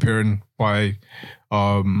Corrupt appearing by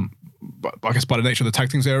the nature of the tag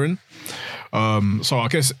teams they're in. So I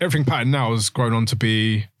guess Everything Pattern now has grown on to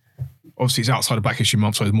be, obviously it's outside of Black History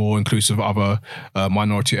Month, so it's more inclusive of other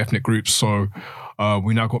minority ethnic groups. So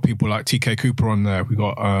we now got people like TK Cooper on there. We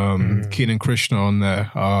got Keenan Krishna on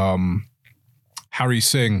there. Harry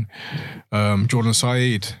Singh, Jordan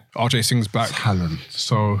Saeed, RJ Singh's back. Talent.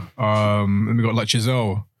 So and we got like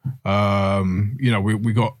Giselle.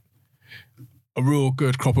 We got a real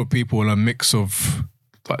good crop of people and a mix of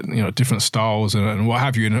different styles and what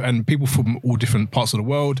have you, and people from all different parts of the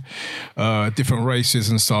world, different races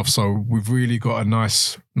and stuff. So we've really got a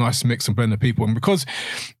nice mix and blend of people. And because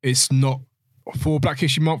it's not for Black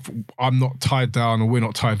History Month, I'm not tied down, or we're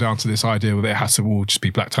not tied down to this idea that it has to all just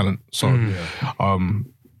be black talent. So, and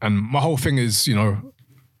my whole thing is,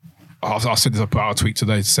 I said this, I put out a tweet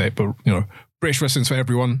today to say it, but British wrestling's for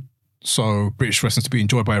everyone. So British wrestling's to be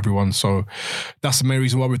enjoyed by everyone. So that's the main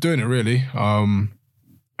reason why we're doing it, really.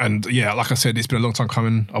 And yeah, like I said, it's been a long time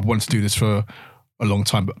coming. I've wanted to do this for a long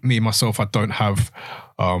time, but me, myself, I don't have,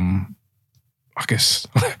 I guess,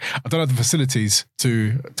 I don't have the facilities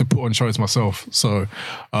to put on shows myself. So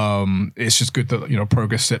it's just good that,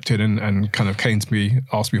 Progress stepped in and kind of came to me,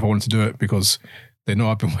 asked me if I wanted to do it, because they know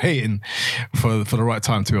I've been waiting for the right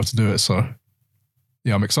time to be able to do it. So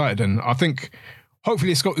yeah, I'm excited. And I think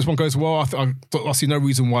hopefully this one goes well. I see no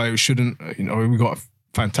reason why it shouldn't. We got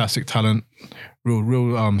fantastic talent,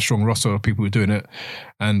 real strong roster of people who are doing it.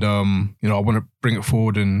 And, I want to bring it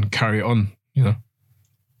forward and carry it on,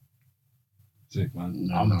 Sick, man.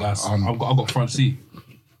 I'm gas. I've got front seat.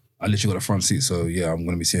 I literally got a front seat, so yeah, I'm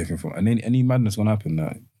gonna be seeing everything from. And any madness gonna happen,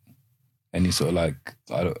 like any sort of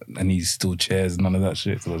any steel chairs, none of that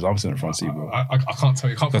shit. Because I'm sitting in the front seat, bro. I can't tell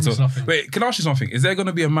you. Can't promise nothing. Wait, can I ask you something? Is there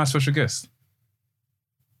gonna be a mad special guest?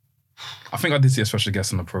 I think I did see a special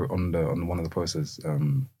guest on one of the posters.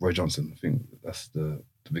 Roy Johnson. I think that's the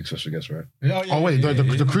big special guest, right? Yeah, oh wait, the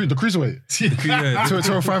cruiserweight. Yeah,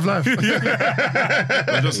 205 Live.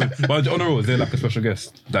 But on the road, is there like a special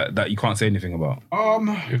guest that you can't say anything about?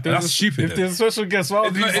 That's stupid. If there's a special guest, well,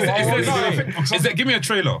 give me a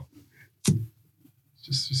trailer.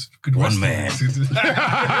 Just good one man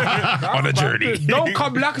on a journey. Don't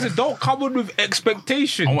come, like I said, don't come on with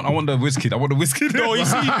expectation. I want the WizKid. No, you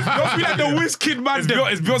see, don't be like the WizKid man. Is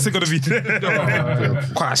Beyonce gonna be there?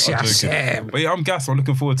 But yeah, I'm gassed. I'm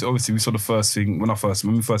looking forward to. Obviously, we saw the first thing when we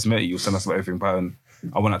first met you. You sent us about Everything Pattern.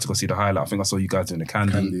 I went out to go see the highlight. I think I saw you guys doing the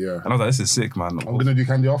candy. Yeah. And I was like, this is sick, man. We're gonna do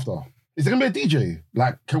candy after. Is there gonna be a DJ?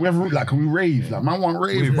 Like, can we rave? Like, man, want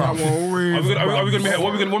rave, bro. Are we gonna be?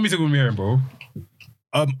 What music are we hearing, bro?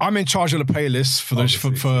 I'm in charge of the playlist for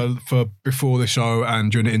before the show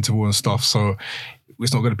and during the interval and stuff. So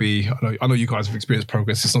it's not going to be. I know you guys have experienced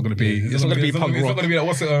progress. It's not going to be. It's not going to be punk rock. It's not going to be like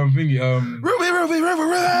what's it? Thingy.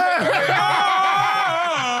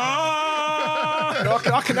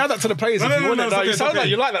 I can add that to the playlist if you want it. You sound like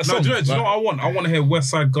you like that song. Do you know what I want? I want to hear West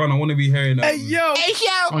Side Gun. I want to be hearing. Hey yo.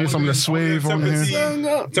 I want some of the Swave on here.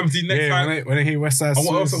 Tempty next time. When I hear West Side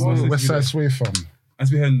Swave. West Side Swave fam.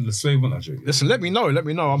 As we heard the Swave on that joke. Listen, let me know.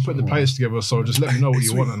 I'm putting the playlist together, so just let me know what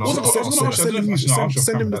you want. And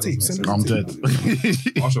Send him the tape. I'm dead.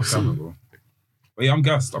 I'll show camera, bro. But yeah, I'm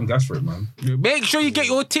gassed for it, man. Make sure you get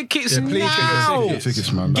your tickets now.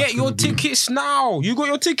 Tickets, man. Get your tickets now. You got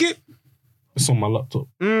your ticket? It's on my laptop.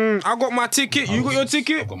 I got my ticket. You got your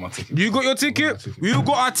ticket? I got my ticket. You got your ticket? You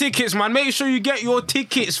got our tickets, man. Make sure you get your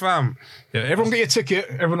tickets, fam. Yeah, everyone get your ticket.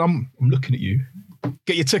 Everyone, I'm looking at you.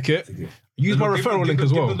 Get your ticket. Use my referral link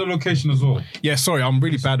as well. Give them the location as well. Yeah, sorry, I'm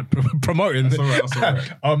really bad at promoting. That's all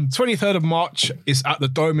right. 23rd of March is at the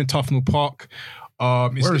Dome in Tufnell Park.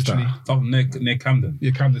 It's Where is literally Near Camden.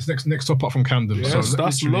 Yeah, Camden's next stop up from Camden. Yeah, so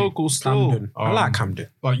that's local still. Camden. I like Camden.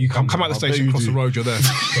 Like you come out the station, cross the road, you're there.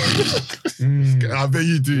 I bet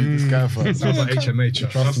you do. This guy fam. Sounds like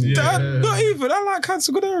HMH. Trust me. Not even. I like Camden's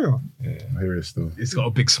a good area. Here it is still. He's got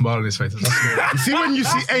a big smile on his face. You see when you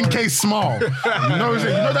see NK smile, you know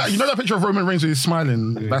that picture of Roman Reigns when he's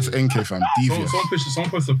smiling. That's NK fam. Devious.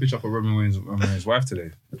 Someone posted a picture of Roman Reigns' wife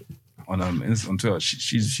today on Twitter.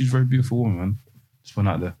 She's a very beautiful woman, man. Just put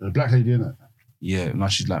out there. The black lady, innit? Yeah, no,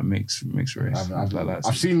 she's like mixed race.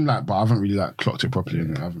 I've seen but I haven't really clocked it properly.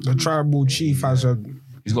 The tribal chief has a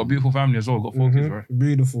He's got a beautiful family as well. Got 4 kids, right?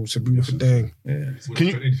 beautiful. It's a beautiful thing. Yeah. Can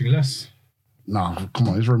you anything less? Nah, come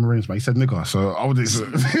on, it's Roman Reigns, man. He said nigga, so I would. He said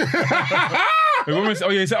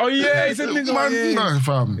nigga. Man, no,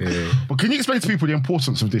 fam. Yeah. But can you explain to people the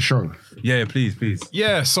importance of this show? Yeah, please.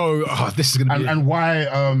 Yeah, so this is gonna be and why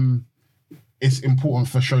it's important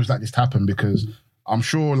for shows like this to happen? Because I'm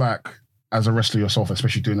sure, like, as a wrestler yourself,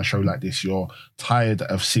 especially doing a show like this, you're tired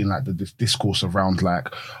of seeing like this discourse around like,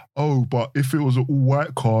 oh, but if it was an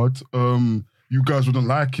all-white card, you guys wouldn't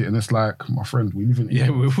like it. And it's like, my friend, we live in it.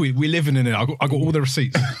 Yeah, we living in it. I got all the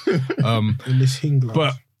receipts. In this Hingland.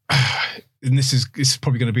 But and this is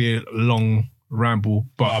probably going to be a long ramble.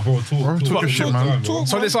 But Talk your shit, man.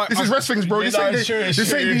 so it's like This is wrestling, bro. This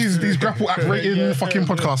ain't these grapple app rating fucking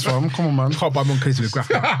podcasts, fam. Come on, man. can't buy Monkeys with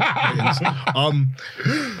graphic.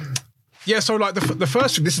 Yeah, so like the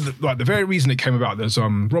first thing, this is the very reason it came about. There's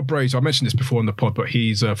Rob Braze. I mentioned this before on the pod, but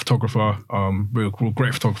he's a photographer, real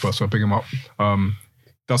great photographer. So I bring him up.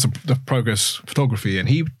 Does the Progress photography, and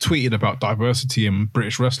he tweeted about diversity in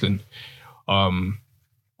British wrestling.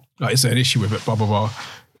 Like, is there an issue with it? Blah blah blah.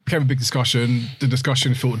 Became a big discussion. The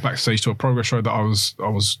discussion filtered backstage to a Progress show that I was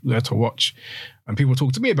there to watch, and people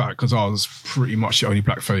talked to me about it because I was pretty much the only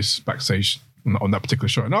blackface backstage on that particular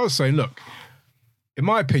show. And I was saying, look, in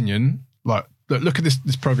my opinion, like, look at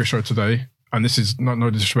this Progress show today, and this is no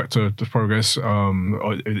disrespect to the Progress of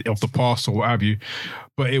the past or what have you,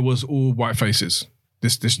 but it was all white faces.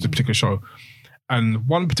 This particular show, and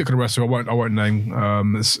one particular wrestler I won't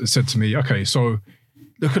name said to me, okay, so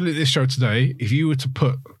look at this show today. If you were to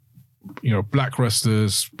put, black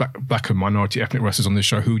wrestlers, black and minority ethnic wrestlers on this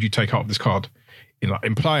show, who would you take out of this card?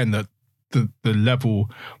 Implying that the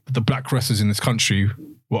level that the black wrestlers in this country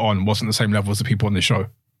were on wasn't the same level as the people on this show.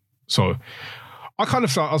 So I kind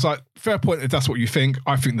of felt, I was like, fair point if that's what you think.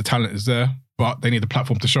 I think the talent is there, but they need a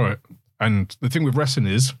platform to show it. And the thing with wrestling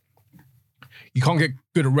is, you can't get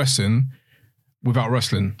good at wrestling without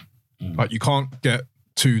wrestling. Like, you can't get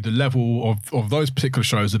to the level of those particular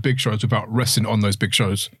shows, the big shows, without wrestling on those big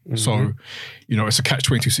shows. So, it's a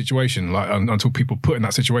catch-22 situation. Like, until people put in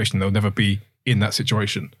that situation, they'll never be in that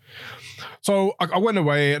situation. So I went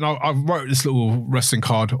away and I wrote this little wrestling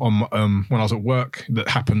card on when I was at work that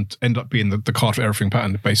ended up being the card for everything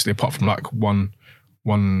pattern, basically, apart from like one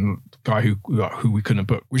guy who we couldn't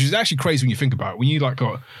book, which is actually crazy when you think about it. When you like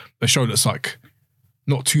got a show that's like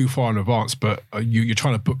not too far in advance, but you're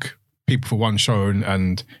trying to book people for one show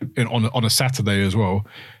and on a Saturday as well,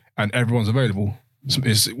 and everyone's available.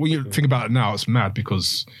 When you think about it now, it's mad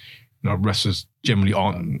because wrestlers generally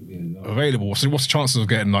aren't available. So what's the chances of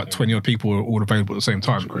getting like 20 odd people all available at the same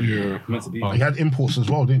time? Yeah. You had imports as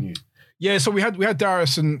well, didn't you? Yeah, so we had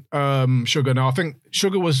Darius and Sugar. Now I think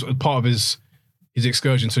Sugar was a part of his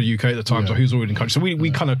excursion to the UK at the time, so he was already in country. So we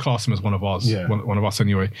kind of classed him as one of ours, one of us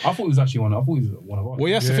anyway. I thought he was actually one of ours.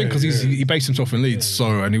 Well, that's the thing, because he based himself in Leeds,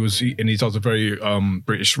 and he does a very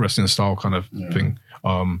British wrestling style kind of thing.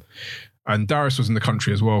 And Darius was in the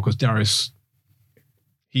country as well, because Darius,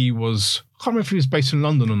 I can't remember if he was based in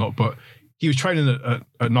London or not, but he was training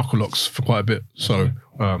at Knuckle Locks for quite a bit. So,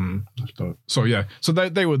 That's dope. so yeah, so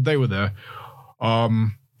they were there.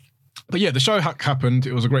 But yeah, the show happened.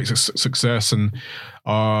 It was a great success, and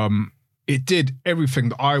it did everything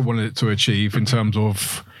that I wanted it to achieve in terms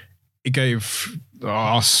of it gave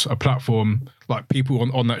us a platform. Like people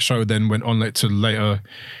on that show then went on to later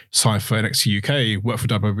sign for NXT UK, work for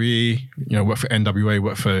WWE, work for NWA,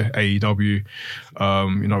 work for AEW.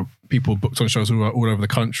 People booked on shows all over the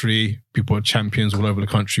country. People are champions all over the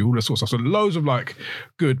country, all that sort of stuff. So loads of like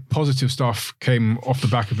good, positive stuff came off the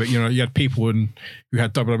back of it. You had people who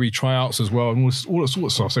had WWE tryouts as well, and all that sort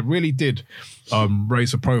of stuff. So it really did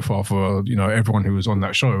raise the profile for everyone who was on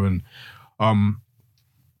that show. And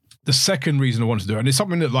the second reason I wanted to do it, and it's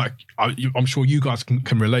something that like I'm sure you guys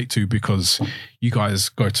can relate to because you guys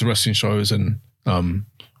go to wrestling shows and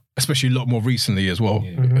especially a lot more recently as well.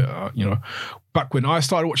 Yeah. Back when I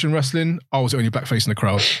started watching wrestling, I was the only blackface in the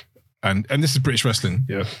crowd, and this is British wrestling.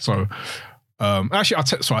 Yeah. So actually,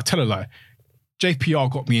 I tell a lie. JPR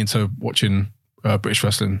got me into watching British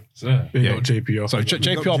wrestling. Yeah, JPR. So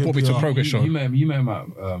JPR brought me to a Progress show. You met him at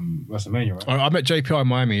WrestleMania, right? I met JPR in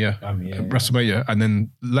Miami, WrestleMania, and then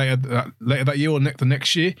later that year or the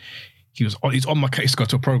next year, he's on my case to go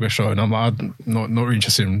to a Progress show, and I'm like, I'm not really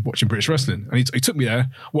interested in watching British wrestling. And he took me there,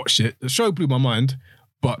 watched it. The show blew my mind,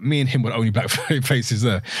 but me and him were the only black faces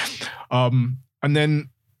there. And then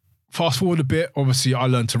fast forward a bit, obviously I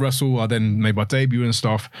learned to wrestle. I then made my debut and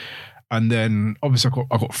stuff, and then obviously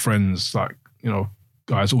I got friends like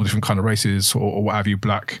guys all different kind of races or what have you,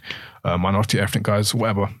 black, minority, ethnic guys,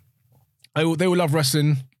 whatever. They will love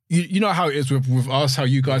wrestling. You know how it is with us, how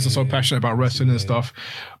you guys are so passionate about wrestling and stuff,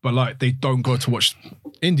 but like they don't go to watch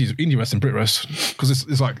indie wrestling, Brit Rest, because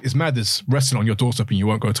it's mad. There's wrestling on your doorstep and you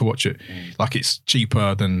won't go to watch it. Like it's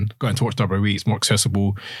cheaper than going to watch WWE. It's more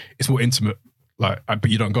accessible. It's more intimate. Like, but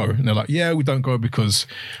you don't go. And they're like, yeah, we don't go because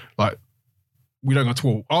like we don't go to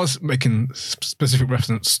all. I was making specific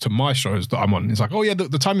reference to my shows that I'm on. It's like, oh yeah,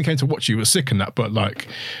 the time we came to watch you was sick and that, but like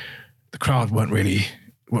the crowd weren't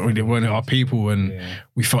our people, and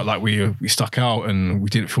we felt like we stuck out and we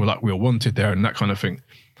didn't feel like we were wanted there and that kind of thing.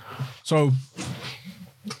 So,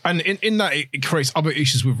 and in that it creates other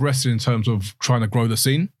issues with wrestling in terms of trying to grow the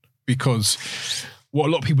scene, because what a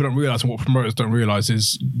lot of people don't realize and what promoters don't realize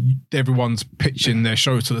is everyone's pitching their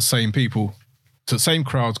show to the same people, to the same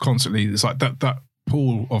crowds constantly. It's like that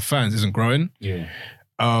pool of fans isn't growing. Yeah.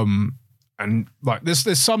 And like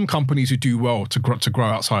there's some companies who do well to grow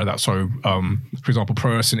outside of that. So, for example,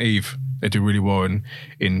 Pro Wrestling Eve, they do really well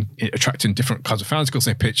in attracting different kinds of fans because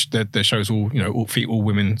they pitch their shows all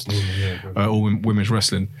women's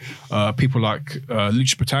wrestling. People like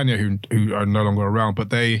Lucha Britannia who are no longer around, but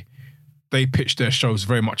they pitch their shows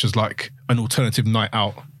very much as like an alternative night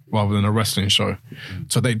out rather than a wrestling show.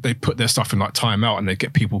 So they put their stuff in like Time Out and they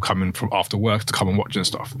get people coming from after work to come and watch and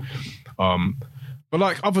stuff. But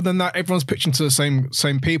like other than that, everyone's pitching to the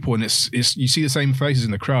same people, and it's you see the same faces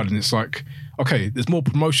in the crowd, and it's like, okay, there's more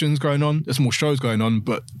promotions going on, there's more shows going on,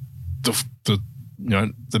 but the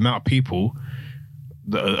amount of people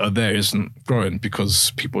that are there isn't growing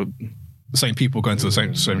because the same people going to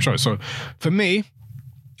the same show. So for me,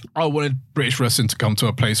 I wanted British wrestling to come to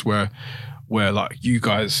a place where like you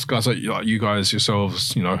guys like you guys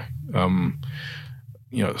yourselves,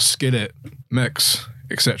 Skillet, Mex,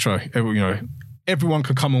 etc. Everyone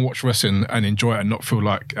can come and watch wrestling and enjoy it and not feel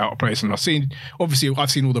like out of place. And I've seen all the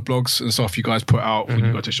blogs and stuff you guys put out when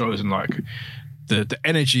you go to shows, and like the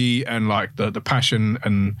energy and like the passion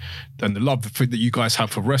and the love that you guys have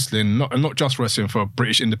for wrestling, not just wrestling, for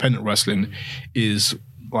British independent wrestling, is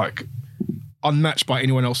like unmatched by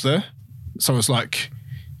anyone else there. So it's like,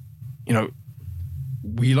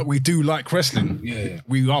 we do like wrestling. Yeah.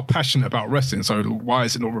 We are passionate about wrestling. So why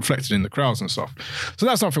is it not reflected in the crowds and stuff? So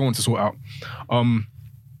that's something I want to sort out.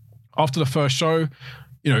 After the first show,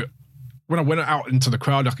 when I went out into the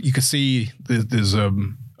crowd, you could see there's a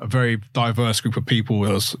very diverse group of people.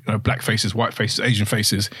 There's black faces, white faces, Asian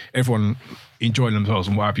faces, everyone enjoying themselves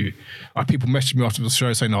and what have you. People messaged me after the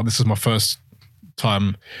show saying, "Oh, this is my first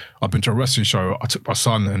time I've been to a wrestling show. I took my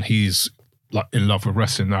son and he's like in love with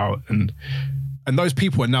wrestling now." And those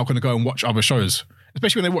people are now going to go and watch other shows,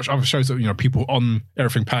 especially when they watch other shows that people on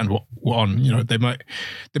Everything Panned were on. They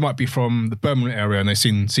might be from the Birmingham area and they've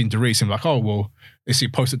seen Derice and like, oh well, they see a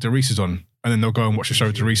post that Derice is on, and then they'll go and watch the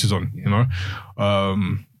show Derice is on.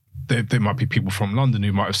 There might be people from London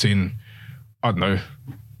who might have seen, I don't know,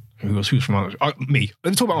 who's from London? Me. Let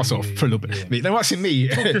me talk about myself for a little bit. Me. They might see me.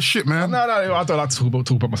 Shit, man. No, I don't like to talk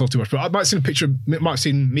about myself too much, but I might see a picture. Might have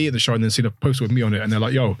seen me at the show and then seen a poster with me on it, and they're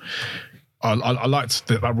like, yo. I liked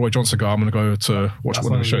that Roy Johnson guy. I'm going to go to watch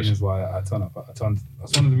one of the shows. That's one of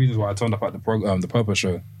the reasons why I turned up at the Purple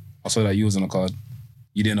show. I saw that you was on the card.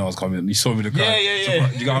 you didn't know I was coming. You saw me in the crowd. Yeah. So,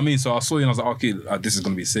 do you get what I mean? So I saw you and I was like, okay, this is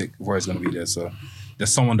gonna be sick. Roy's gonna be there. So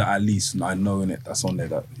there's someone that at least I know in it that's on there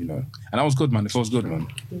that and that was good, man. It feels good, man.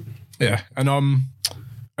 Yeah, and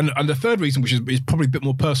the third reason, which is probably a bit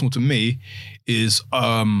more personal to me, is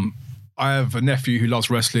I have a nephew who loves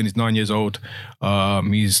wrestling. He's 9 years old.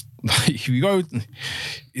 He's you go,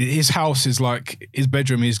 his house is like his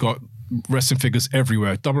bedroom. He's got wrestling figures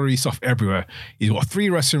everywhere, WWE stuff everywhere. He's got 3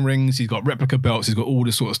 wrestling rings. He's got replica belts. He's got all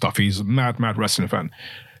this sort of stuff. He's a mad wrestling fan.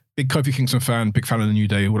 Big Kofi Kingston fan. Big fan of the New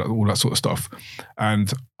Day. All that sort of stuff.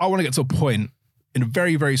 And I want to get to a point in a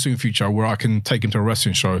very, very soon future where I can take him to a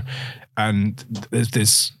wrestling show and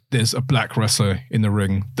there's a black wrestler in the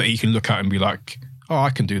ring that he can look at and be like, oh, I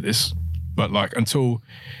can do this. But like until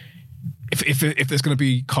if there's going to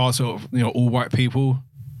be cast of all white people,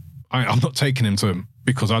 I'm not taking him to him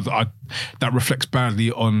because I that reflects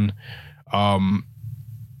badly on of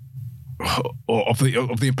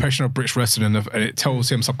the impression of British wrestling and it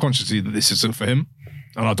tells him subconsciously that this isn't for him.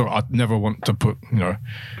 And I'd never want to put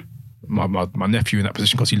my nephew in that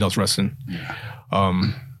position because he loves wrestling.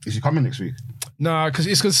 Is he coming next week? No, because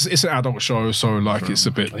it's an adult show, so like it's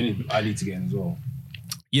a bit. I need to get in as well.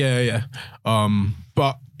 Yeah.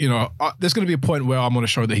 But there's going to be a point where I'm on a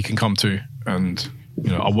show that he can come to, and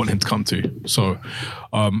I want him to come to. So,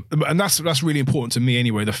 and that's really important to me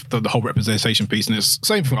anyway. The whole representation piece, and it's the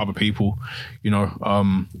same for other people. You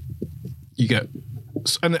get.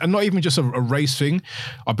 And not even just a race thing.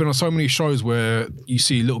 I've been on so many shows where you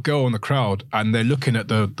see a little girl in the crowd and they're looking at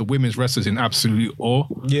the women's wrestlers in absolute awe.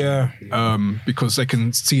 Yeah. Because they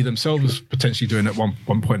can see themselves potentially doing it at one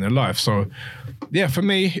point in their life. So, yeah, for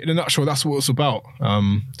me, in a nutshell, that's what it's about.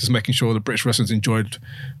 Just making sure the British wrestling is enjoyed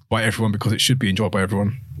by everyone because it should be enjoyed by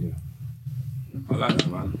everyone. Yeah. I like that,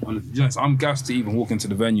 man. Honestly, I'm gassed to even walk into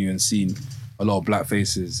the venue and see a lot of black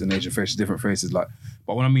faces and Asian faces, different faces.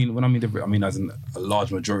 But when I mean different, I mean as in a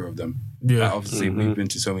large majority of them. Yeah. Like obviously, we've been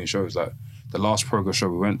to so many shows. Like the last Progress show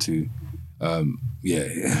we went to, I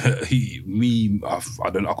couldn't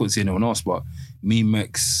see anyone else, but me,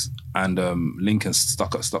 Mex, and Lincoln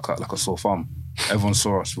stuck out like a sore thumb. Everyone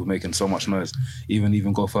saw us. We were making so much noise.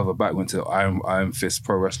 Even go further back, went to Iron Fist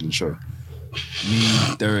Pro Wrestling show. Me,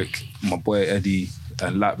 Derek, my boy Eddie,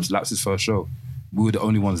 and Laps' first show. We were the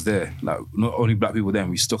only ones there. Like, not only black people there,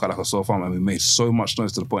 we stuck out like a sore thumb and we made so much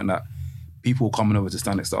noise to the point that people were coming over to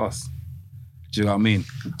stand next to us. Do you know what I mean?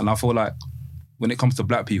 And I feel like when it comes to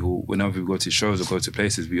black people, whenever we go to shows or go to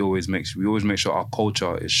places, we always make sure our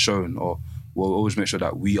culture is shown, or we'll always make sure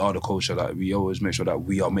that we are the culture, that we always make sure that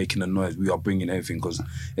we are making the noise, we are bringing everything. Because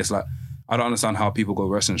it's like, I don't understand how people go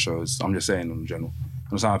wrestling shows. I'm just saying in general.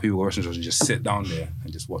 I understand how people go wrestling shows and just sit down there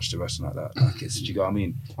and just watch the wrestling like that. Like do you know what I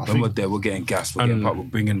mean? When we're there, we're getting gas, we're getting pop, we're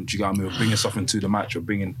bringing, do you know what I mean? We're bringing something to the match, we're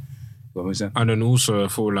bringing, you know what I'm saying? And then also I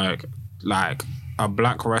feel like a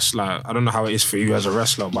black wrestler, I don't know how it is for you as a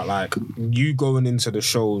wrestler, but like you going into the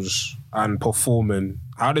shows and performing,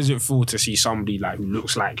 how does it feel to see somebody like who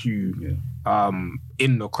looks like you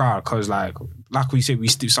in the crowd? Because like we said,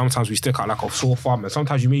 sometimes we stick out like a sore thumb, and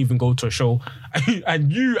sometimes you may even go to a show and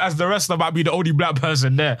you as the wrestler might be the only black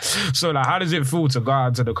person there. So like, how does it feel to go out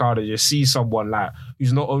into the crowd and just see someone like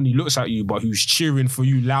who's not only looks at you but who's cheering for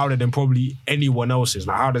you louder than probably anyone else's?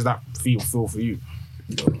 Like, how does that feel for you?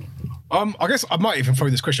 I guess I might even throw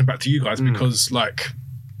this question back to you guys because like,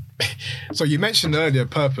 so you mentioned earlier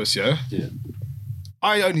purpose, yeah? Yeah.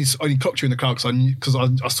 I only clocked you in the crowd because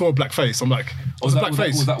I saw a black face. I'm like, Was a that black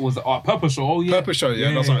face. Was that Purpose show? Oh yeah. Purpose show, yeah.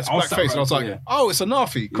 And I was like, it's black face. And I was like, oh, it's a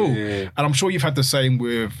Nafi. Cool. Yeah. And I'm sure you've had the same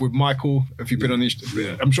with Michael. If you've been on these,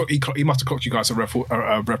 I'm sure he must have clocked you guys at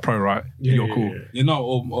Rev Pro, right? Yeah, You're cool. You know,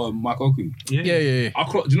 or Mike Oku. Yeah. I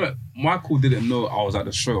clocked, do you know, Michael didn't know I was at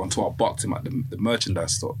the show until I bucked him at the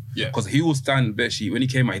merchandise store. Yeah. Because he was standing there, when he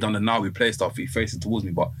came out, he done the Now We Play stuff, he faced towards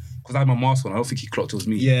me, but because I had my mask on, I don't think he clocked it was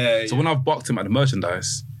me. Yeah. So when I've bucked him at the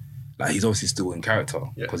merchandise, like he's obviously still in character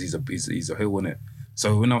because he's a heel, innit?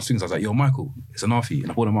 So when I was thinking, I was like, yo, Michael, it's an Arfie.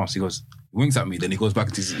 And I pulled him off. He goes, winks at me, then he goes back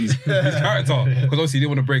into his character. Because obviously he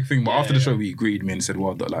didn't want to break thing. But after the show, he greeted me and said,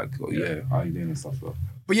 well, like, how you doing and stuff.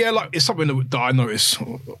 But yeah, like, it's something that I noticed.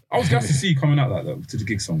 I was glad to see you coming out like that to the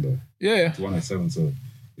gig song, though. Yeah. To 107, so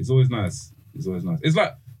it's always nice. It's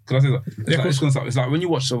like, can I say that? It's like when you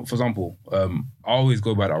watch, so for example, I always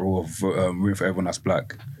go by that rule of rooting for everyone that's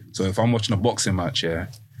black. So if I'm watching a boxing match,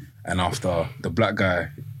 and after the black guy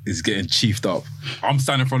is getting chiefed up, I'm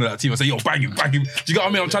standing in front of that team. I say, yo, bang him. Do you get what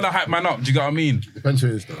I mean? I'm trying to hype man up. Do you get what I mean? Depends who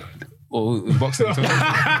it is, though. Or in boxing.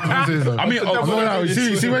 I mean, I'm not gonna lie,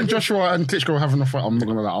 see when Joshua and Klitschko were having a fight, I'm not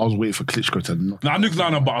gonna lie, I was waiting for Klitschko to knock. I knew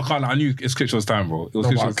Glenn, but I can't. I knew it's Klitschko's time, bro. It was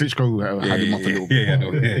No, but Klitschko had him up a little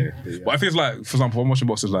bit. Yeah. But I think it's like, for example, I'm watching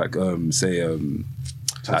boxers like, say,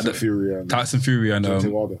 Tyson Fury and Dante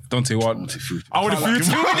Wilder. I would have I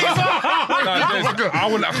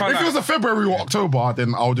can't. If it was a February or October,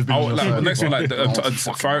 then I would have been. The next one, like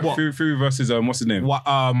Fury versus what's his name? What?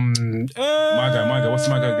 My guy. What's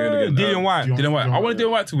my guy going again? Dillian White. Dillian White. I want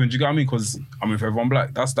Dillian White to win. Do you get what I mean? Because I mean, for everyone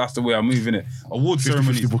black, that's the way I move in it. Award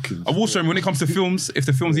ceremonies. When it comes to films, if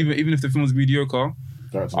the film's even if the film's mediocre,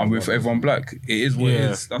 I'm with everyone black. It is what it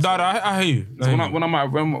is. I hear you. So when I'm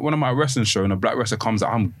at a wrestling show and a black wrestler comes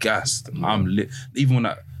out, I'm gassed. I'm lit. Even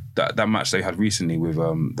when that match they had recently with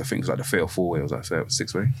the things like the Fatal 4-Way, it was like Fatal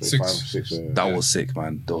 6-Way. That was sick,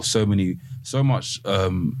 man. There was so much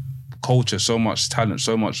culture, so much talent,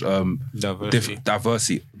 so much diversity.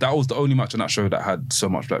 That was the only match on that show that had so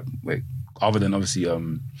much black. Other than obviously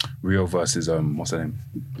Rio versus what's her name?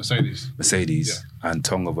 Mercedes and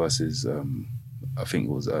Tonga versus I think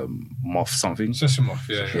it was Moff something. Sesimov,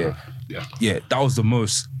 yeah. That was the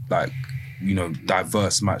most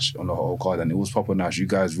diverse match on the whole card, and it was proper nice. You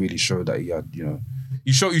guys really showed that you had, you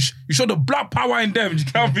showed the black power in them. You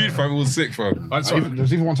can't beat, fam. It was sick, fam.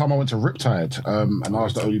 There's even one time I went to Riptide, and I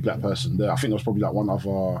was the only black person there. I think there was probably like one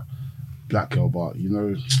other black girl, but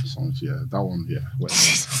that one,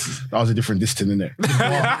 that was a different distance, innit?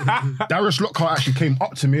 Darius Lockhart actually came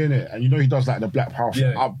up to me, innit? And he does like the black power thing.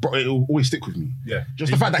 It will always stick with me. Yeah.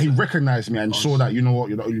 Just the fact that he recognised me and saw that, you know what,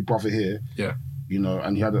 you're the only brother here. Yeah.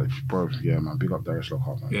 And he had a, man, big up Darius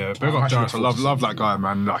Lockhart, man. Yeah, big up Darius. I love that guy,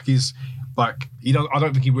 man. Like he's like, I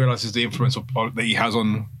don't think he realises the influence that he has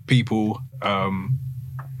on people,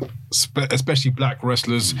 especially black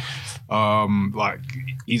wrestlers. Like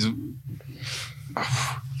he's an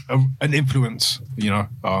influence,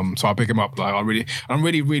 so I pick him up. Like I'm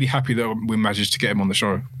really happy that we managed to get him on the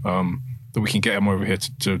show. That we can get him over here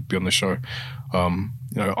to be on the show.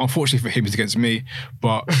 Unfortunately for him, it's against me,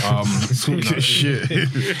 but shit.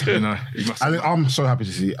 I'm so happy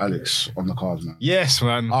to see Alex on the cards, man. Yes,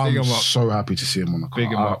 man. I'm so happy to see him on the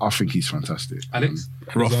card. I think he's fantastic. Alex?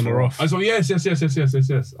 Roth. So yes.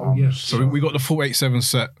 Oh, yes. So we got the 487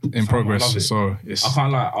 set in progress. So it's... I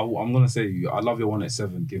can't lie. I'm gonna say I love your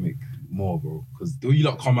 187 gimmick more, bro. Because the way you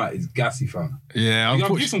lot come out is gassy, fam. Yeah, you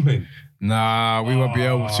got some pain. Nah, we won't be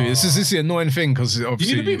able to. This is the annoying thing because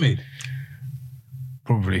obviously you need a beat made.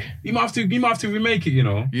 Probably. You might have to remake it,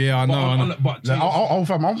 Yeah, I know. But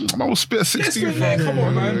I will spit a 16. Come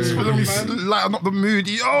on, man. Let me lighten up the mood.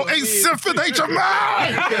 Yo, 87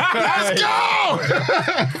 HMI! Let's go!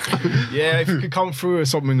 Yeah, if you could come through with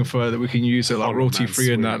something that we can use it like royalty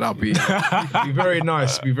free and that'd be very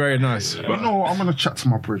nice. Be very nice. But I'm gonna chat to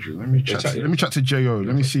my brethren. Let me chat to Jo.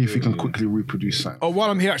 Let me see if he can quickly reproduce something. Oh, while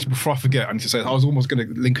I'm here, actually, before I forget, I need to say I was almost gonna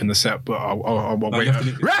link in the set, but I'll wait.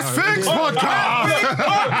 Wrestling's podcast.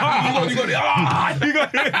 You got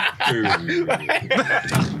it.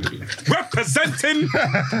 Representing.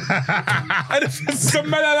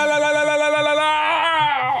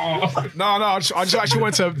 No. I just actually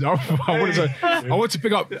wanted to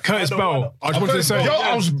pick up Curtis Bell. I just wanted to say.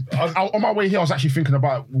 I was on my way here. I was actually thinking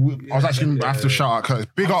about. I was actually gonna have to shout out Curtis.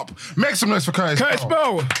 Big up. Make some noise for Curtis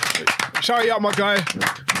Bell. Shout you out, my guy.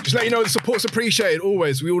 Just let you know the support's appreciated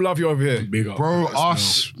always. We all love you over here. Big up. Bro,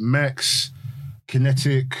 us, Mex,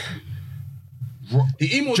 Kinetic,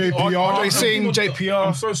 JPR. JPR.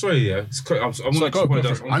 I'm so sorry, I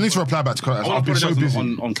need to reply back to Curtis. I've been so busy.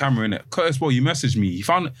 On camera, innit? Curtis, well, you messaged me. He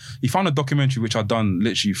found a documentary which I'd done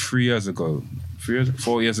literally 4 years ago.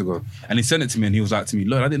 And he sent it to me and he was like to me,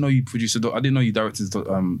 look, I didn't know you produced I didn't know you directed was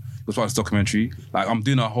part of this documentary. Like, I'm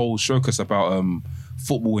doing a whole showcase about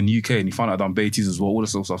football in the UK, and he found out I'd done Beatties as well, all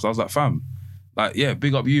this sort of stuff. So I was like, fam, like, yeah,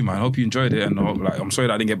 big up you, man. Hope you enjoyed it. And I'm sorry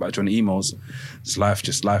that I didn't get back to you on the emails. It's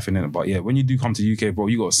life in it. But yeah, when you do come to UK, bro,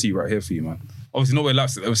 you got a seat right here for you, man. Obviously, not where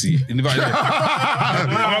laps. Obviously, in the back.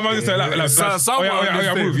 I'm going to say laps.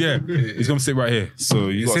 Move. Yeah, he's going to sit right here. So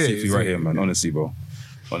you got a seat for you right here, man. Honestly, bro.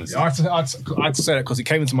 Honestly. I had to say that because it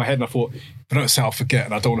came into my head and I thought, if I don't say, I'll forget,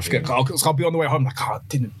 and I don't want to forget. I'll be on the way home like, I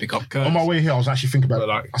didn't pick up Curtis. On my way here, I was actually thinking about it.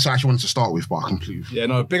 I actually wanted to start with, but I completely. Yeah,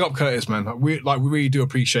 no, big up Curtis, man. We really do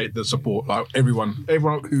appreciate the support. Like everyone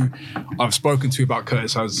who I've spoken to about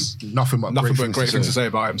Curtis has nothing but great things to say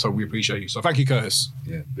about him. So we appreciate you. So thank you, Curtis.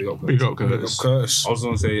 Yeah, big up Curtis. I was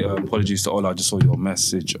going to say apologies to Ola. I just saw your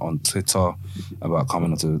message on Twitter about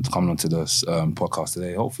coming onto this podcast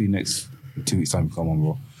today. Hopefully next In 2 weeks' time, come on,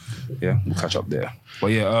 bro. Yeah, we'll catch up there. But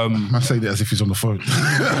yeah, Man say that as if he's on the phone.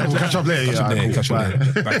 We'll catch up later. catch up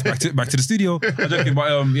there. Back to the studio. I'm joking,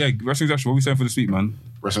 but yeah, Wrestling's Extra. What are we saying for this week, man?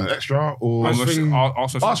 Wrestling Extra or Ask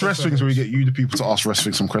Wrestling, where we get you, the people, to ask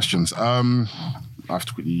Wrestling some questions. I have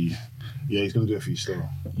to quickly. Yeah, he's gonna do it for you still.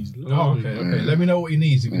 Okay. Let me know what he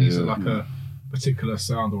needs. If he needs like a particular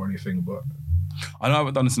sound or anything, but. I know I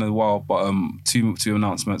haven't done this in a while, but two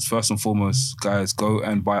announcements. First and foremost, guys, go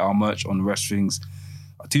and buy our merch on Wrestlings.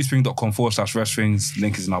 Teespring.com/Wrestlings.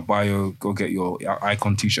 Link is in our bio. Go get your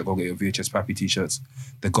Icon t-shirt. Go get your VHS Pappy t-shirts.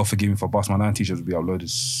 The God Forgive Me for Boss My 9 t-shirts will be uploaded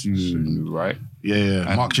soon, right? Yeah.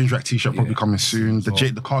 And Mark Jindrak t-shirt probably coming soon.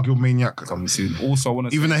 The Cargill Maniac coming soon. Also, I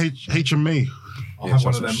want to even the HMA. I'll have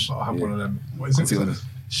one of them. What is it?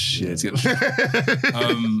 Shit.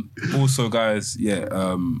 Also, guys, use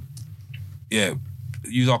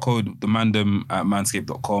our code TheMandem at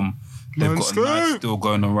manscaped.com. They've got a nice deal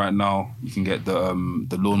going on right now. You can get the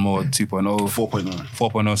lawnmower 2.0.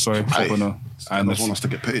 4.0, sorry. 4.0. And I want us to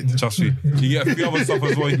get paid. Trust me. You get a few other stuff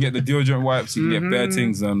as well. You can get the deodorant wipes. You can get bare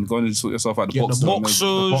things. And go and sort yourself out.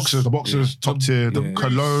 The boxers, top tier. The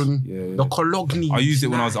cologne. The cologne. I used it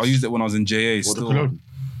when I was in JA. Still. The cologne?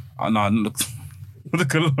 No, the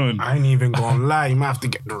cologne. I ain't even gonna lie. You might have to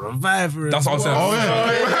get the Reviver. That's what I said. Oh,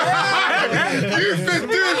 yeah. You've been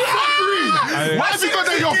doing fuckery. Why have you got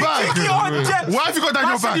that in your bag? Why have you got that in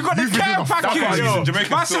your bag? You got the care package. In Jamaica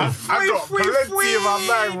Massive. I got plenty in my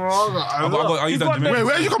bag, bro. I use that in Jamaica.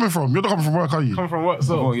 Where are you coming from? You're not coming from work, are you? Come from what?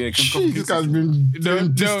 So Oh yeah, This guy's been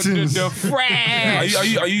doing distance.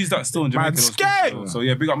 I use that still in Jamaica. Manscaped. So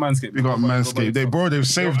yeah, big up Manscaped. We got Manscaped. They've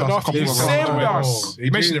saved us a couple They've of saved times. us.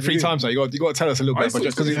 You mentioned it 3 times now. You got to tell us a little bit.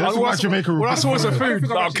 Because Jamaica. I saw some food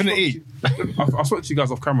that I couldn't eat. I spoke to you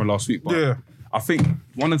guys off camera last week, but I think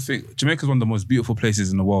one of the things, Jamaica's one of the most beautiful places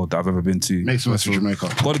in the world that I've ever been to. Make some for Jamaica.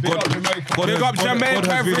 God has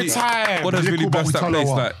really blessed that place.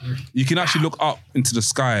 Like, you can actually look up into the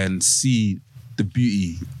sky and see the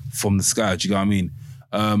beauty from the sky. Do you know what I mean?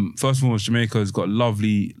 First of all, Jamaica's got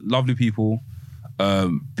lovely people,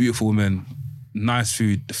 beautiful women, nice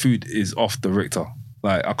food. The food is off the Richter.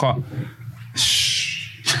 Like, I can't.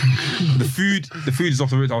 The food is off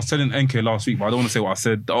the Richter. I was telling NK last week, but I don't want to say what I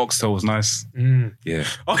said. The oxtail was nice. Yeah.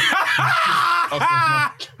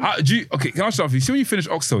 Okay, can I start with you? See when you finish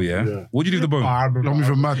oxtail, what do you do with the bone? I'm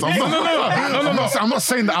even mad. I'm not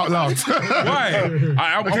saying that out loud.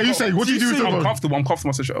 Why? Okay, you say, what do you do with the bone? I'm comfortable.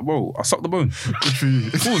 I said, bro, I suck the bone. Good for you.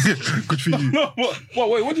 Good for you. No, what?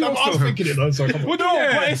 Wait, what do you I was thinking it though, so come on. What do you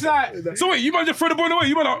But it's like, So wait, you might just throw the bone away.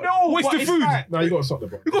 You might not waste the food. No, you got to suck the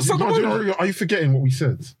bone. You got to suck the bone. Are you forgetting what we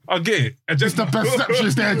said? I get it. It's the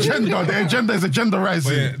perceptions, the agenda. The agenda is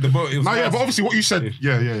agenderizing. Yeah, the bone. But obviously what you said.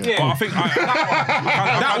 Yeah. But I think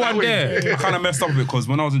that one there, I kind of messed up a bit because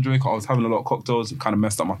when I was in Jamaica, I was having a lot of cocktails. It kind of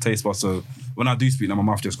messed up my taste buds. So when I do speak, now my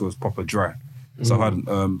mouth just goes proper dry. So I had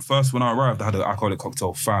first when I arrived, I had an alcoholic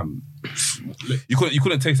cocktail. Fam, you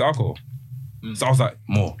couldn't taste the alcohol. So I was like,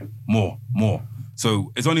 more.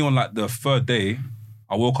 So it's only on like the 3rd day,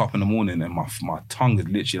 I woke up in the morning and my tongue is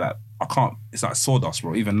literally like, I can't. It's like sawdust,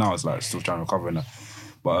 bro. Even now, it's like still trying to recover in that.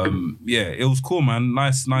 But it was cool, man.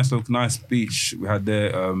 Nice beach we had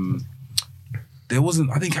there. I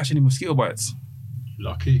didn't catch any mosquito bites.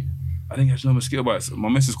 Lucky. I didn't catch no mosquito bites. My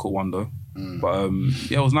missus caught one though. But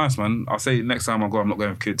it was nice, man. I'll say next time I go, I'm not going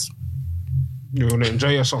with kids. You're gonna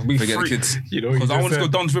enjoy yourself. Be Forget free. the kids. You know, because I want to go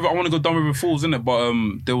down to river. I want to go down River Falls, innit? But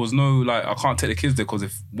there was no like. I can't take the kids there because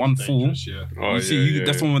if one fall, that's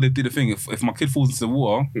the one where they do the thing. If my kid falls into the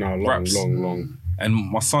water, long. And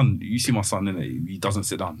my son, you see my son, innit? He doesn't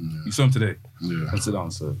sit down. You saw him today. Yeah, doesn't sit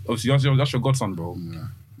down. So obviously that's your godson, bro. Yeah.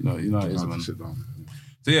 You know it is, man. Sit down.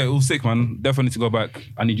 So yeah, it was sick, man. Definitely need to go back.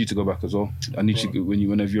 I need you to go back as well. I need you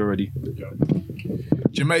whenever you're ready.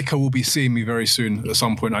 Jamaica will be seeing me very soon at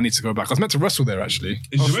some point. I need to go back. I was meant to wrestle there actually.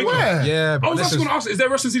 In Jamaica? Where? Yeah, but I was actually going to ask, is there a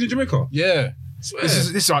wrestling scene in Jamaica? Yeah. This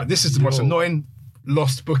is the most annoying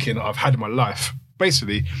lost booking that I've had in my life.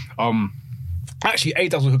 Basically, actually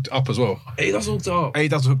A-Dazzle hooked it up as well. A-Dazzle hooked up.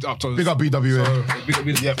 A-Dazzle hooked up. So Big up BWA. We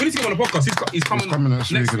need to get him on the podcast. He's coming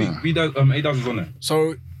next week. A-Dazzle's on there.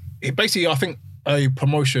 So basically, I think a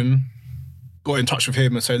promotion got in touch with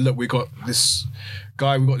him and said, look, we got this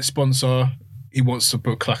guy, we got this sponsor. He wants to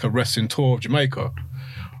book like a wrestling tour of Jamaica.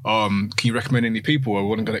 Can you recommend any people?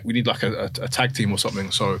 We need like a tag team or something.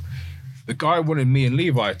 So the guy wanted me and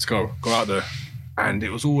Levi to go out there, and it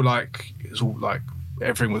was all like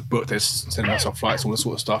everything was booked. They're sending us our flights, all this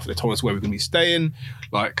sort of stuff. They told us where we're gonna be staying,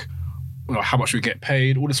 like how much we get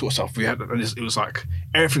paid, all this sort of stuff. We had, and it was like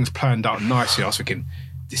everything's planned out nicely. I was thinking,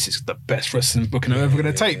 this is the best wrestling booking I'm ever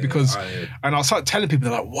going to take because, and I started telling people,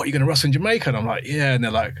 they're like, what, are you going to wrestle in Jamaica? And I'm like, yeah. And they're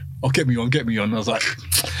like, oh, get me on. And I was like,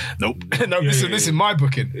 nope. This is my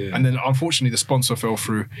booking. Yeah. And then unfortunately the sponsor fell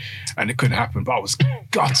through and it couldn't happen. But I was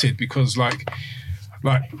gutted because like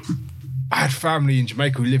I had family in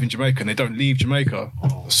Jamaica who live in Jamaica and they don't leave Jamaica.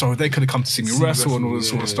 So they could have come to see me wrestle and all this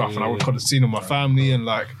sort of stuff. And I could have seen all my family and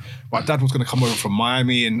like, my dad was going to come over from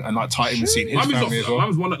Miami and like tie him and see his family as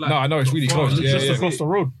well. No, I know, it's really close. It's just across the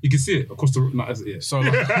road. You can see it across the road. No, So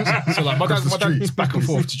like my dad's back and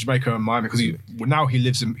forth to Jamaica and Miami because now he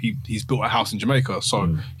lives in, he's built a house in Jamaica.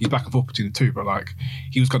 So he's back and forth between the two. But like,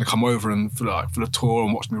 he was going to come over and for the tour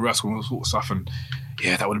and watch me wrestle and all sort of stuff. And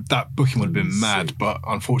yeah, that booking would have been mad. But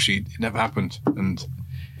unfortunately, it never happened. And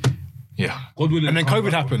yeah, God willing, and then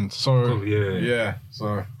COVID happened. So yeah.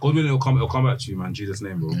 So God willing, it'll come back to you, man. Jesus'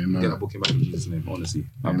 name, bro. Get that booking back in Jesus' name. Honestly,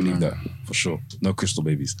 I believe that for sure. No crystal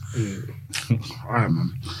babies. All right,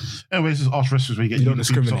 man. Anyways, this is Ask Wrestlers where you get you don't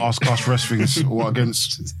discriminate. To ask wrestlers or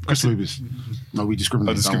against crystal babies. No, we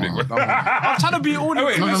discriminate. I'm trying to be all. No.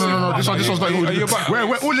 This one's like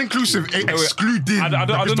we're all inclusive, excluding. I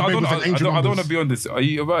don't want to be on this. Are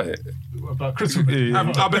you about it? About crystal babies.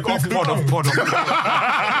 I beg off pod. I'm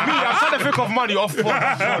trying to think of money off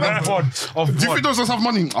pod. Do you think those have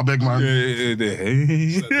money? I beg, man.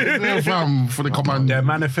 Yeah, fam. For the command, they're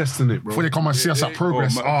manifesting it, bro. For they come and see us at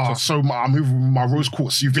Progress. So I'm moving with my rose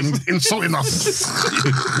quartz. You've been insulting us.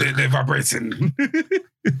 They're vibrating.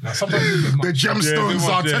 The gemstones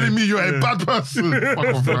are telling me you're a bad person.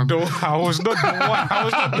 I was not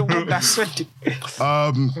the one that said it.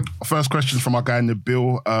 First question from our guy in the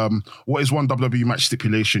bill. What is one WWE match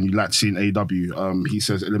stipulation you'd like to see in AEW? He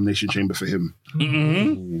says Elimination Chamber for him.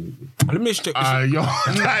 Elimination Chamber.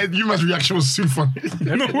 You man's reaction was super funny.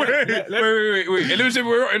 No, wait. Elimination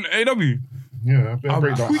Chamber in AEW. Yeah,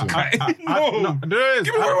 break that.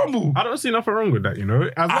 Give me a Rumble. I don't see nothing wrong with that, you know.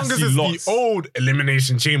 As long as it's the old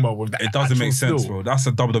Elimination Chamber with that. It doesn't make sense, bro. That's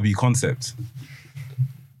a WWE concept.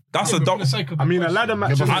 That's a double. I mean, a ladder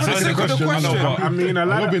match. I mean, a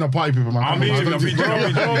ladder. I've been a party people, man. A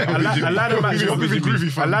ladder match.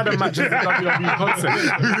 A ladder match is a WWE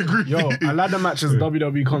concept. Yo, a ladder match is a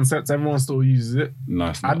WWE concept. Everyone still uses it.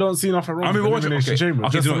 Nice. I don't see nothing wrong with Elimination Chamber.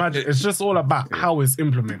 Just imagine. It's just all about how it's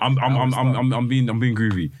implemented. I'm being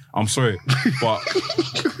groovy. I'm sorry, but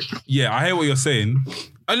yeah, I hear what you're saying.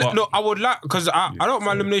 No, I would like, because I don't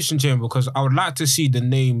mind Elimination Chamber, because I would like to see the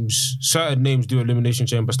names, certain names do Elimination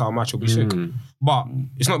Chamber style match, will be sick. But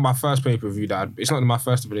it's not my first pay-per-view it's not my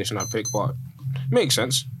first elimination I'd pick, but it makes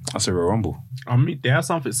sense. I say Royal Rumble. I mean, they have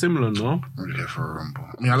something similar, no? I'm really here for a Rumble.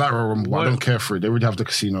 I mean, I like Royal Rumble, but I don't care for it. They already have the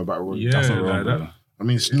casino battle royal. Yeah, that's not Royal Rumble. I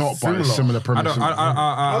mean, it's not, but it's similar premise.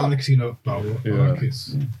 I like the casino battle. I like it.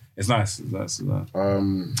 It's nice.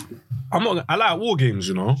 I like war games,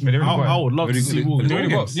 you know. I would love to see war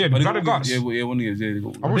games. Yeah, but got guts. Yeah, one of these.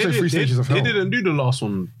 I would say 3 stages of hell. They didn't do the last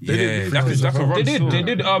one. They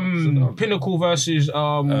did Pinnacle versus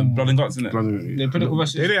Blood and Guts, isn't it? Pinnacle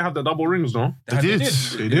versus. They didn't have the double rings, no. They did.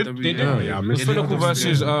 Yeah, I missed Pinnacle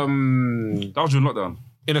versus that was during lockdown.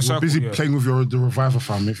 In a circle, busy playing with the Reviver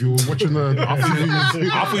fam. If you were watching the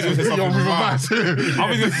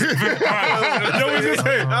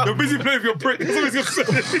you're busy playing with your prick.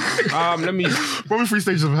 Let me. Probably 3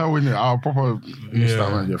 stages of hell in it. I'll proper miss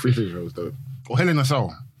that, man. Yeah, 3 stages of hell was dope. Or Hell in a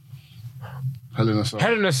Cell. Hell in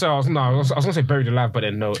a Cell. No, I was gonna say Buried Alive, but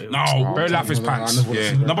then no. Buried Alive is pants.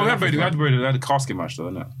 Yeah. No, but we had the casket match though,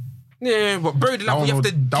 innit? Yeah, but Buried Alive, you have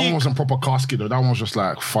to. That one wasn't proper casket though. That one was just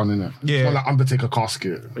like fun, innit? Yeah. It's not like Undertaker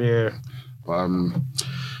casket. Yeah. But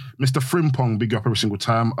Mr. Frimpong, big up every single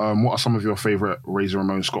time. What are some of your favourite Razor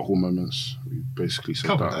Ramon Scott Hall moments? We basically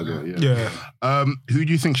said that earlier. Yeah. Who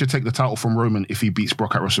do you think should take the title from Roman if he beats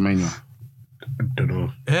Brock at WrestleMania? I don't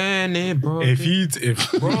know. If he should take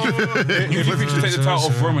the title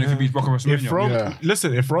off Roman if he beats Brock at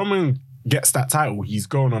WrestleMania. If Roman gets that title, he's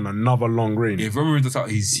going on another long reign. If Roman wins the title,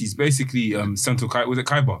 he's basically Sento Kaiba. Was it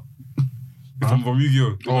Kaiba? From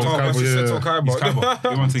Yu-Gi-Oh! Sento Kaiba. He's Kaiba.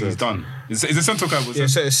 Everyone thinks he's done. Is it Sento Kaiba? Yeah,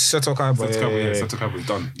 it's Sento Kaiba. Sento Kaiba is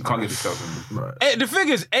done. You can't get this title. Right. The thing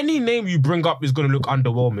is, any name you bring up is going to look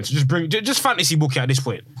underwhelming. So just fantasy book it at this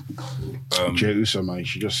point. Jey Uso, man,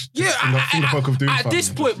 she just think the poke of doom. At this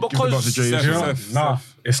point, because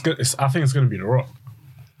I think it's going to be The Rock.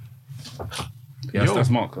 Yeah, that's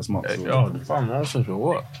Mark. That's Mark.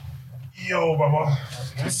 What? Yo, Baba.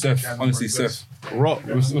 It's Seth. Honestly, Seth. Rock.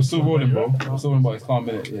 We're still rolling, bro. We're still rolling, but it's calm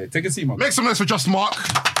minute. Yeah, take a seat, man. Make some noise for Just Mark.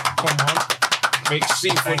 Come on. Make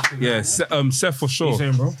seafood. Yeah, Seth for sure.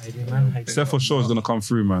 Saying, bro. Seth for sure is gonna come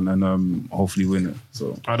through, man, and hopefully win it.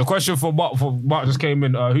 So The question for Mark just came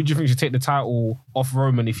in. Who do you think should take the title off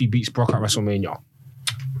Roman if he beats Brock at WrestleMania?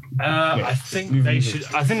 I think they should.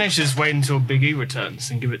 I think they should just wait until Big E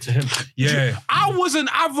returns and give it to him. yeah, I was an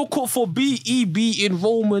advocate for BE beating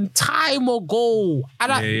Roman time ago.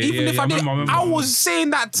 And if I remember. I was saying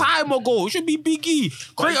that time ago. It should be Big E.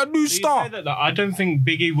 Create a new star. I don't think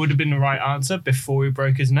Big E would have been the right answer before he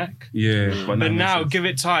broke his neck. yeah. But now, give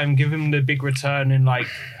it time. Give him the big return in like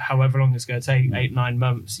however long it's going to take, 8-9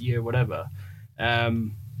 months, year, whatever.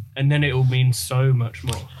 And then it will mean so much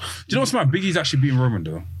more. Do you know what's mad? Big E's actually beating Roman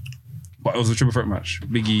though. But it was a triple threat match.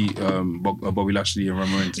 Big E, Bobby Lashley, and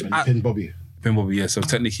Roman Reigns. Pin Bobby. Pin Bobby, yeah. So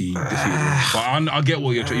technically he defeated him. But I get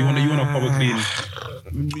what you're trying. You want to publicly.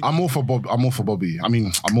 I'm all for Bobby. I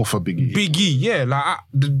mean, I'm all for Big E. Big E, yeah, like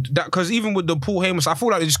that. Because even with the Paul Heyman, I feel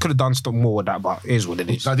like they just could have done stuff more with that. But it is what it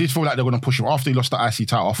is. I did feel like they're going to push him after he lost the IC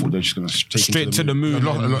title. I thought they're just going to take Straight him to the moon.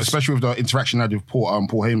 Especially with the interaction they had with Paul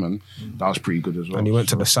Heyman, that was pretty good as well. And he went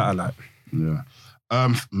to the satellite. Yeah.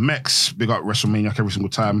 Mex, big up WrestleMania every single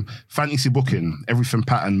time. Fantasy booking, everything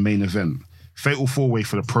pattern, main event. Fatal 4-way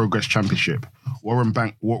for the Progress Championship. Warren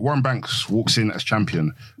Banks walks in as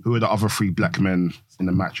champion. Who are the other 3 black men in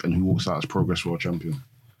the match, and who walks out as Progress World Champion?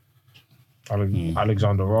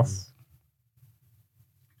 Alexander Roth.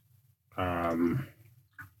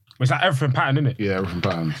 It's like everything pattern, isn't it? Yeah, everything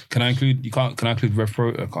pattern. Can I include? Can I include Rev Pro?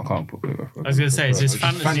 I can't put Rev Pro. I was going to say, it's his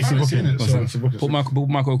fantasy booking. Put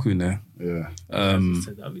Michael Oku in there. Yeah.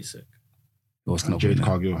 So that'd be sick. Jade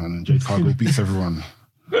Cargill, and Jade Cargill beats everyone.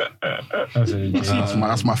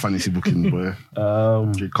 That's my fantasy booking, boy.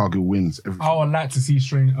 Jade Cargill wins everything. I would like to see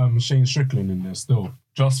Shane Strickland in there still,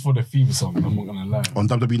 just for the theme song. I'm not gonna lie. On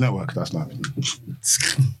WWE Network, that's not.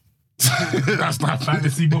 That's not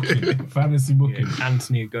Fantasy booking. Yeah,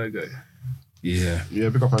 Anthony Ogogo. Yeah. Yeah,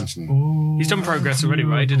 big up Anthony. He's done Progress already,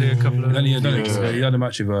 right? He did a couple of... He had a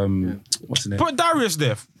match with what's his name? Put Darius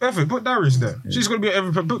there. Evan, put Darius there. She's gonna be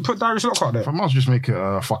every. Put Darius Lockhart there. I might just make it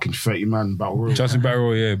a fucking 30-man battle royal. Justin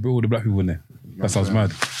Barrow, yeah, put all the black people in there. That sounds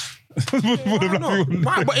mad.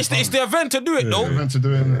 But it's the event to do it though. The event to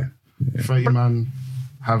do it. 30-man.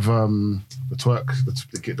 Have the twerk,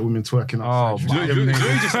 the women twerking outside.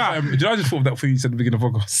 Did I just thought of that for you said at the beginning of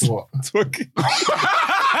the podcast? What? Twerking.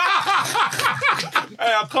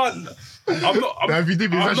 Hey, I can't. I'm not gonna be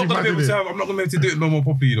able to do it no more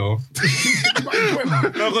properly, you know.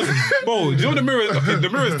 Bro, do you know the mirror? Okay, the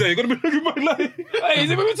mirror's there. You're gonna be looking back like, hey,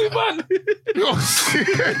 is it moving too bad?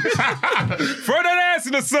 Throw that ass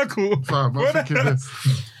in a circle.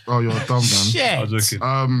 Oh, you're dumb, man. Shit. I'm joking.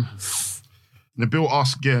 Nabil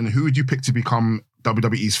asks again, who would you pick to become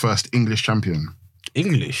WWE's first English champion?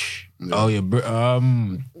 English. Yeah. Oh yeah,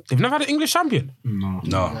 they've never had an English champion. No.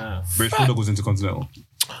 British Bulldog was Intercontinental.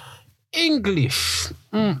 English.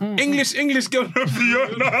 Mm-hmm. English girl of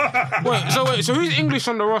the Wait, so who's English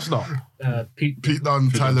on the roster? Pete Dunne,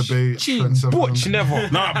 Tyler Bates, Butch never.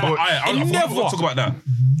 Nah, but I never talk about that.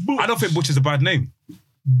 I don't think Butch is a bad name.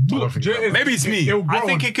 Maybe it's me. I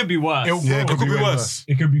think it could be worse. It could be worse.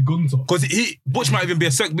 It could be Gunter. Because Butch might even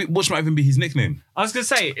be his nickname. I was gonna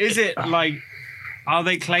say, is it like? Are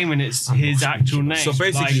they claiming it's his actual name? So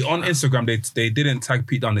basically, on Instagram, they didn't tag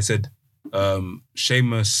Pete Dunne. They said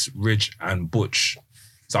Sheamus, Ridge, and Butch.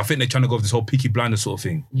 So I think they're trying to go with this whole Peaky Blinders sort of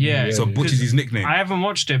thing. Yeah. So Butch is his nickname. I haven't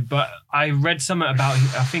watched it, but I read something about.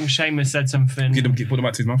 I think Sheamus said something. Put them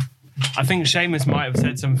out to his mouth. I think Sheamus might have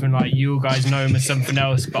said something like, "You guys know him as something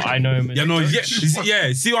else, but I know him as."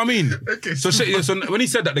 Yeah. See what I mean? Okay. So when he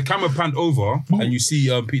said that, the camera panned over and you see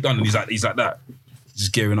Pete Dunne, and he's like that.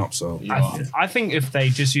 Just gearing up, so I think if they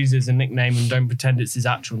just use it as a nickname and don't pretend it's his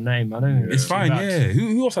actual name, I don't think it's fine. Yeah,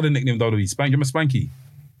 who else had a nickname WWE? Spanky, remember Spanky?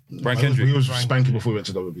 Brian Kendrick. He was Spanky before he went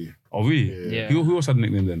to WWE. Oh really? Yeah. Who else had a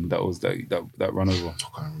nickname then? That was that run over.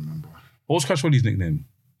 I can't remember. What was Crash Holly's nickname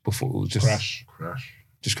before? It was just Crash.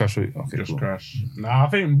 Just Crash Holly. Okay, Just cool. Crash. Nah, I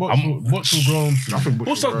think Butch will grow on. I think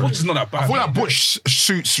Butch is not that bad. I feel like Butch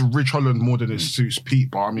suits Ridge Holland more than it suits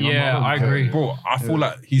Pete, but I mean, I agree. Bro, I feel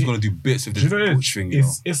like he's gonna do bits of this Butch thing.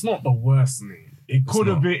 It's not the worst name. It could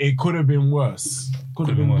have been worse. Could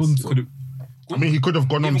have been worse. I mean, he could have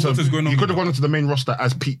gone on to the main roster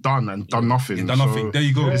as Pete Dunne and done nothing. There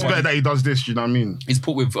you go. It's better that he does this. You know what I mean? He's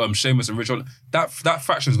put with Sheamus and Ridge Holland. That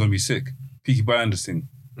faction's gonna be sick. Peaky Blinders thing.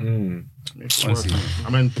 Honestly. I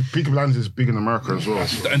mean, Peaky Blinders is big in America as well.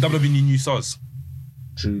 And WWE new stars.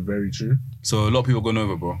 True, very true. So a lot of people are going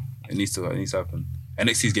over, bro. It needs to happen.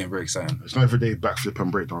 NXT's getting very exciting. It's not everyday backflip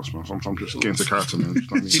and breakdance, man. Sometimes just get into character, man. You know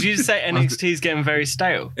what I mean? Did you just say NXT's getting very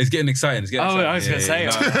stale? It's getting exciting. It's getting Oh, exciting. I was gonna say.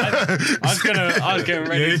 No. I was getting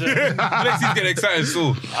ready to. NXT's getting exciting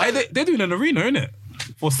still. Hey, they're doing an arena, innit?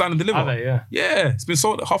 For Stand and Deliver. Are they? Yeah. Yeah, it's been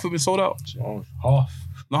sold. Half have been sold out. Half.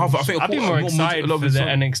 No, half. I think I'd be more excited a lot for of the it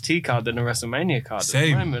sold. NXT card than the WrestleMania card. At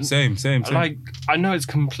the moment. Same. I know it's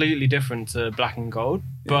completely different to Black and Gold,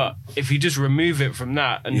 but if you just remove it from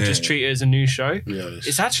that and just treat it as a new show,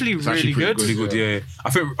 it's actually really good. Really good, yeah.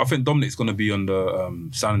 I think Dominic's gonna be on the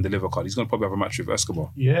Stand and Deliver card. He's gonna probably have a match with Escobar.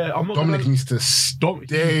 Yeah, I'm not Dominic gonna... needs to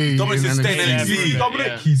stay. Dominic's in staying in NXT.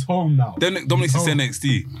 Dominic, he's home now. Dominic's in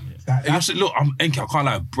NXT. That- And you should look. I can't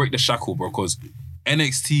like break the shackle, bro, because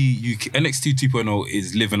NXT 2.0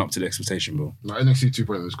 is living up to the expectation, bro. No, NXT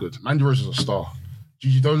 2.0 is good. Mandy Rose is a star.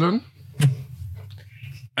 Gigi Dolan.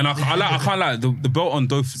 And I can't lie. The belt on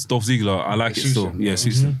Dolph Ziggler, I like it Suits still. him. Yeah,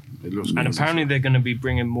 suits him. It looks And good. apparently they're going to be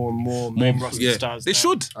bringing more and more main roster Yeah, stars. they there.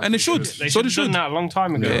 should, and they should. They So should have done that a long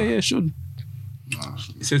time ago. Yeah, it should.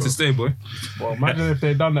 It's here to stay, boy. Well, imagine if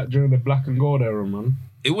they'd done that during the Black and Gold era, man.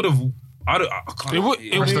 It would have. I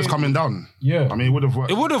can't. Wrestlers coming down. Yeah. I mean, it would have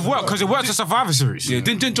worked. It would have worked because it worked at Survivor Series. Yeah,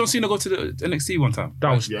 didn't John Cena go to the NXT one time?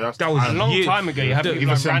 That was Yeah, that was A long time ago, you had people Even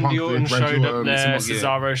like CM Punk Randy did, Orton Randy showed up Orton, there, yeah.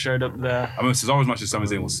 Cesaro showed up there. I mean, Cesaro's match with Sami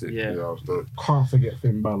Zayn was sick. Yeah. Yeah, that was dope. Can't forget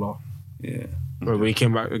Finn Balor. Yeah. when he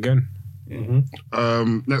came back again.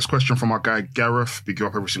 Next question from our guy Gareth. Big you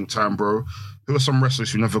up every single time, bro. Who are some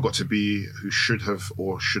wrestlers who never got to be, who should have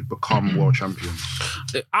or should become world champions?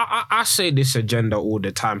 I say this agenda all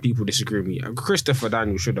the time. People disagree with me. Christopher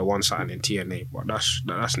Daniels should have won something in TNA, but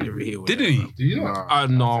that's never here. Didn't he? Do you know?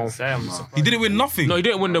 No. He didn't win nothing. No, he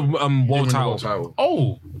didn't win the world title.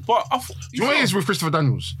 Oh, but Do you know what it is with Christopher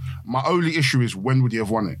Daniels? My only issue is when would he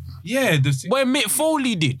have won it? yeah, When Mick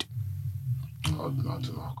Foley did. I don't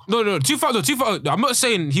know. No, 2000. I'm not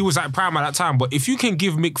saying he was at prime at that time, but if you can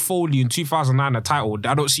give Mick Foley in 2009 a title,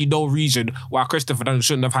 I don't see no reason why Christopher Daniels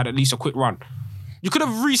shouldn't have had at least a quick run. You could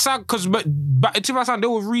have recycled, because back in 2009, they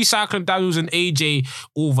were recycling Daniels and AJ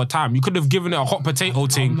all the time. You could have given it a hot potato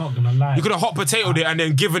thing. I'm not gonna lie. You could have hot potatoed it and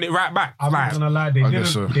then given it right back. I'm Like, not gonna lie, they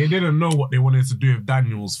guess so. didn't know what they wanted to do with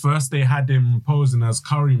Daniels. First they had him posing as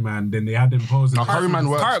Curryman, then they had him posing Now, as Curryman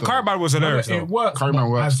works. though. Carabao was hilarious. It though. works. Curryman but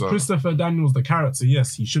works, as though. Christopher Daniels, the character,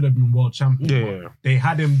 yes, he should have been world champion. Yeah. but They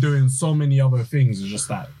had him doing so many other things. It's just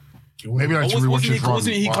that. Maybe I should rewatch his run.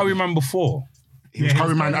 wasn't he but Curryman before? He was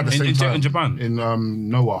Curryman at the same time. In Japan? In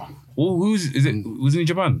Noah. Oh, is it? Was it in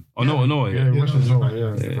Japan? Oh, no, yeah.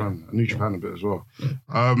 Japan. I knew Japan a bit as well.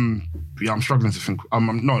 Yeah, I'm struggling to think.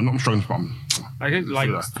 I'm struggling. But I think like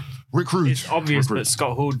Rick Rude. it's obvious Rick that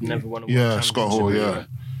Scott Hall never won a world Yeah, championship. Scott Hall. Yeah,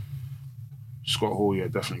 Scott Hall. Yeah,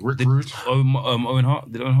 definitely. Rick Rude. Owen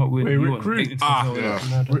Hart? Did Owen Hart win? Wait, He Rick won. Rude?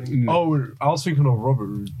 Yeah. Oh, I was thinking of Robert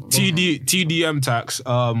Roode. TDM tax,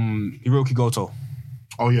 Hiroki Goto.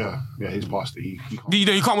 Oh yeah, he's past it. He can't.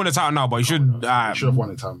 You can't win the title now, but you should. Should have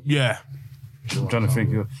won it, time. Yeah. I'm trying to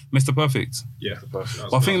think. Mr. Perfect. Yeah. Well,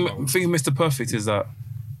 I think Mr. Perfect is that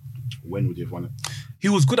When would he have won it? he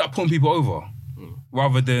was good at putting people over,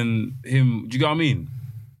 rather than him. Do you get what I mean?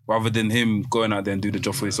 Rather than him going out there and do the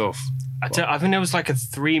job for himself. I think there was like a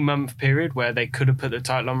 3-month period where they could have put the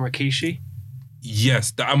title on Rikishi.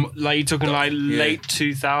 Yes, Like you're talking like late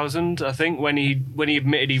 2000, I think, when he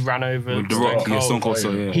admitted he ran over with The Rock, Stone Stone Cold.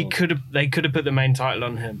 Cold. Yeah. They could have put the main title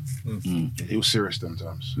on him. He was serious them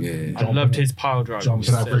times. Yeah. I loved his pile drive. Jump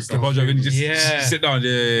to that break. The Bojo, when you just Yeah. sit down.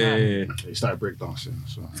 Yeah. He started breakdancing.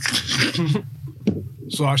 So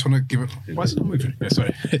So I just want to give it. Why is it not moving? Yeah,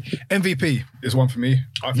 sorry. MVP is one for me.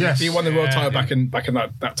 I think Yes. if he won the world title back in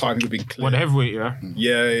that time, he would have been clear. Well, the heavyweight, yeah.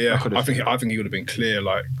 Yeah. could've- I think he would have been clear,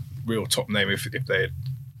 like real top name if they had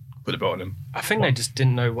put the belt on him. I think they just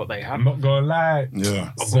didn't know what they had. I'm not gonna lie.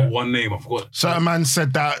 yeah. I've got one name. I forgot. Certain man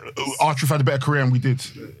said that R-Truth had a better career, and we did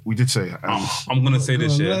say it. And I'm gonna say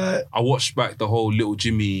this. Oh, Yeah. man. I watched back the whole Little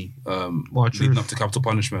Jimmy leading up to Capital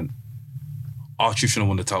Punishment. R-Truth shouldn't have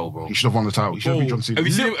won the title, bro. he should have won the title. He should have been John Cena.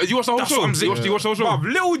 Have you watched the whole That's show? what I'm saying. You watched the whole show? Bruv,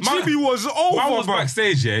 Little Jimmy was Man over, was bro.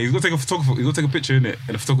 backstage, yeah. He's gonna take a photographer. He's gonna take a picture in it,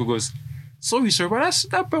 and the photographer goes, "Sorry, sir, but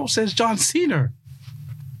that belt says John Cena."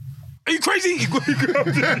 Are you crazy? He goes take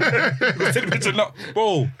the picture now.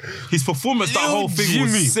 Bro, his performance, that whole thing Jimmy.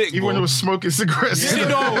 was sick, Even when he bro. was smoking cigarettes. You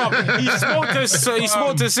know, he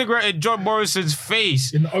smoked a cigarette in John Morrison's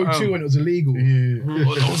face. In the O2 when it was illegal.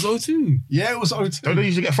 Oh, that was O2. Yeah, it was O2. Don't they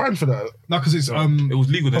usually get fined for that? No, because it's It was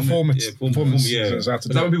legal then. performance. Yeah, performance. Yeah. So it's how to Is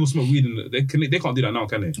do that when it. people smoke weed and they can't do that now,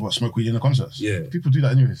 can they? What, smoke weed in the concerts? Yeah. People do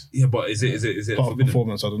that anyways. Yeah, but is it Part of forbidden?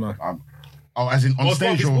 performance, I don't know. Oh, as in on Oh, it's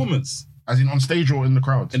part of stage or performance as in on stage or in the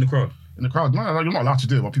crowd? in the crowd. in the crowd. No, you're not allowed to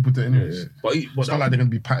do it, but people do it anyways. But It's not like they're going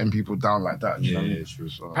to be patting people down like that. You know? it's true.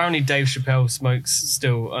 So. Apparently, Dave Chappelle smokes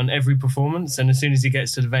still on every performance, and as soon as he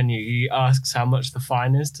gets to the venue, he asks how much the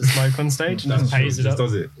fine is to smoke on stage, and just pays it up.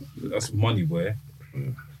 Does it? That's money, boy.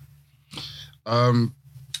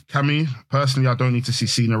 Cammy, personally, I don't need to see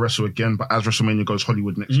Cena wrestle again, but as WrestleMania goes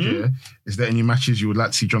Hollywood next year, is there any matches you would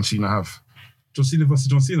like to see John Cena have? John Cena versus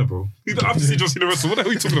John Cena, bro. You don't have to see John Cena wrestle. What the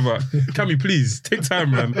hell are you talking about? Cammy, please take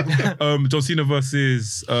time, man. John Cena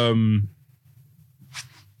versus. I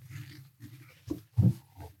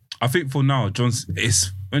think for now, when John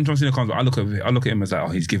Cena comes, I look at him as like, oh,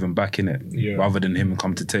 he's giving back in it, rather than him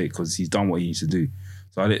come to take because he's done what he needs to do.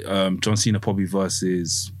 So John Cena probably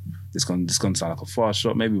versus. This gonna sound like a fast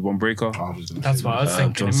shot, maybe One Breaker. That's what I was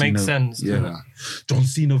thinking. It makes sense. Yeah. John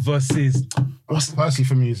Cena versus Personally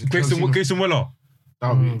for me is Grayson Waller.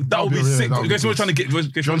 That would be sick. Grayson Waller trying to get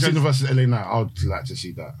John Cena versus LA Knight. I'd like to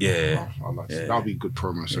see that. Yeah. I'd like to see. That would be good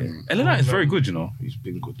promo. LA Knight is very good, you know. He's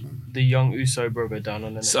been good, man. The young Uso brother down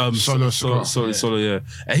on the neck. Solo, yeah.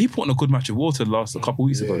 And he put on a good match with Walter a couple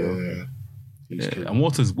weeks ago. Yeah. And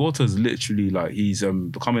Walter's literally like he's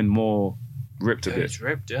becoming more ripped a bit. He's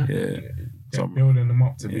ripped, yeah. So building him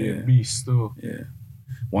up to be a beast still. Yeah.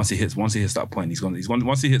 Once he hits that point, he's gone.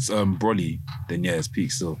 Once he hits Broly, then it's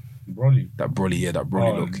peak still. Broly. That Broly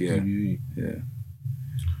look, yeah.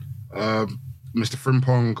 Mr.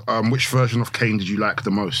 Frimpong, which version of Kane did you like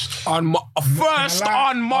the most? First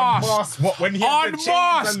Unmasked. What, when he had the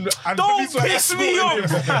chains and Don't piss me off.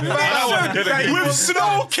 Listen, with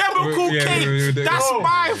Snow Chemical Kane. That's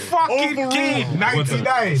my fucking Kane.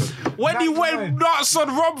 99. When he went nuts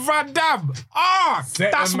on Rob Van Dam.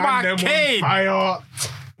 That's my Kane. Fire.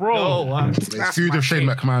 Bro. Feud of Shane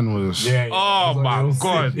McMahon was... Oh my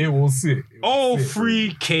God. It was sick.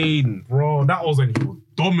 Free Kane. Bro, that was when he was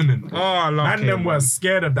dominant. I love Man, Kane. them were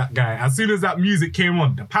scared of that guy. As soon as that music came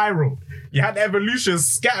on, the pyro, you had Evolution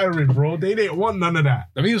scattering, bro. They didn't want none of that.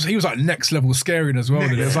 I mean, he was like next level scaring as well.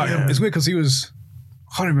 It's like it's weird because he was.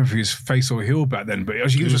 I can't remember if he was face or heel back then, but he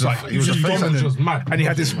was just like he was just dominant. Just mad. And he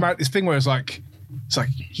had this thing where it's like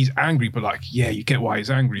he's angry, but like you get why he's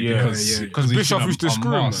angry because Bischoff used to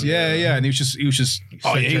screw him. Yeah, and he was just he was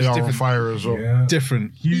JR on fire as well. Yeah.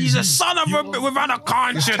 different. He's a son of a bitch without a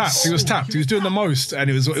conscience. He was tapped. He was doing the most, and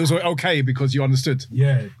it was okay because you understood.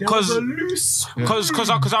 Yeah. Because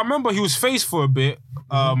I remember he was face for a bit.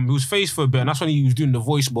 And that's when he was doing the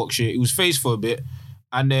voice box shit. He was face for a bit,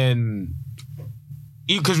 and then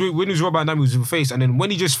because when he was Rob Van Dam, he was in face, and then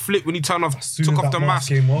when he just flipped, when he took off the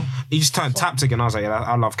mask, he just turned tapped again. I was like, yeah,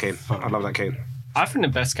 I love Kane. I love that Kane. I think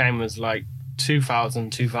the best game was like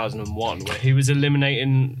 2000, 2001, where he was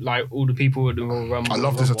eliminating like all the people at the Royal Rumble. I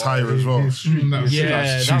love this attire as well.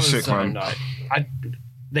 Yeah, that was sick, man. like,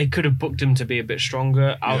 they could have booked him to be a bit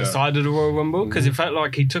stronger outside of the Royal Rumble because it felt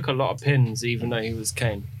like he took a lot of pins, even though he was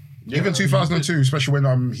Kane. Even 2002, especially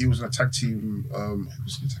when he was in a tag team. Who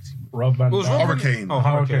was in a tag team? Rob Van Dam. Hurricane. Oh,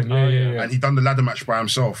 Hurricane. Yeah. And he done the ladder match by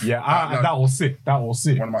himself. Yeah, that was sick. One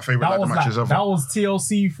of my favourite ladder matches ever. That was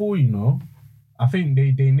TLC 4, you know. I think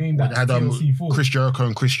they named that They had TLC 4. Chris Jericho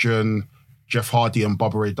and Christian, Jeff Hardy and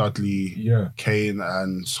Bubba Ray Dudley, Kane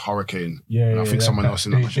and Hurricane. And I think someone else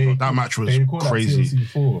in that match. That match was crazy. TLC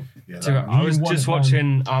 4. I was just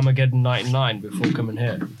watching Armageddon 99 before coming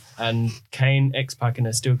here, and Kane X-Pac in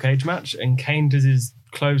a steel cage match, and Kane does his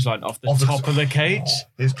clothesline off the top of the cage.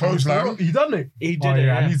 His clothesline? He done it. He did it.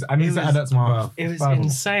 Yeah. I need to add that to my... It was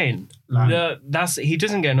insane. He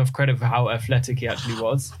doesn't get enough credit for how athletic he actually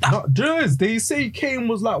was. They say Kane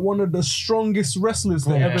was like one of the strongest wrestlers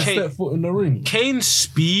that ever stepped foot in the ring. Kane's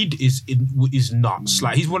speed is nuts.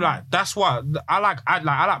 Like he's one like that's why I like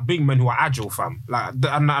big men who are agile, fam. Like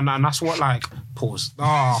and that's what like pause.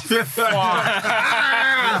 Oh fuck.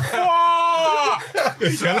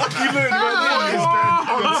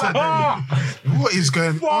 What is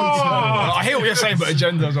going on? I hear what you're saying, but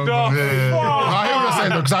agendas. I hear what you're saying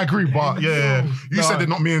though, because I agree. But you said it,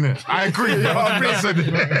 not me in it. I agree. I said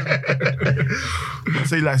it.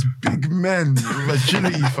 Say like big men with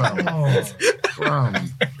agility, fam.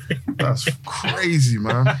 That's crazy,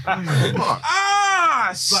 man.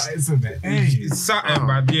 It's something,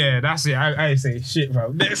 man. Yeah, that's it. I ain't saying shit,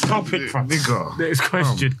 bro. Next topic, fam. Nigga. Next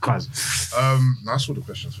question, cuz. That's all the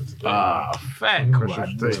questions for today. Fair.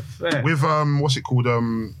 With what's it called?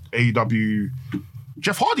 AEW.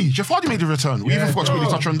 Jeff Hardy made a return. We even forgot to quickly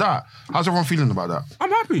touch on that. How's everyone feeling about that? I'm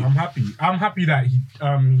happy. I'm happy that he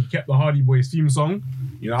kept the Hardy Boys theme song.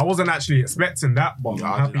 You know, I wasn't actually expecting that, but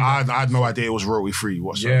I'm happy. I had no idea it was royalty free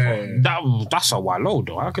whatsoever. Yeah. That's a while old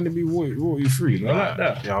though. How can it be royalty free? I like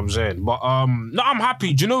that. You know what I'm saying? But no, I'm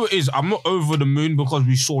happy. Do you know what it is? I'm not over the moon because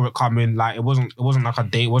we saw it coming. Like it wasn't like a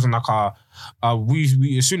date. It wasn't like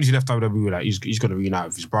we as soon as he left WWE, we were like he's gonna reunite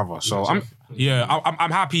with his brother. So I'm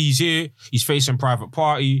happy he's here. He's facing Private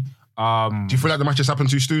Party. Do you feel like the match just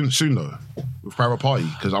happened too soon though with Private Party?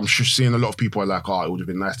 Because I'm just seeing a lot of people are like, it would have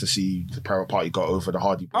been nice to see the Private Party got over the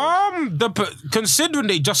Hardy Boys. Considering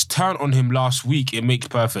they just turned on him last week, it makes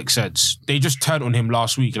perfect sense. They just turned on him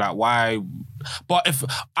last week, like why? But if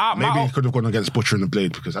maybe he could have gone against Butcher and the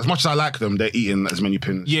Blade, because as much as I like them, they're eating as many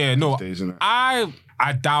pins. Yeah, no, these days, innit? I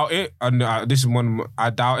doubt it, and this is one I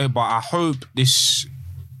doubt it, but I hope this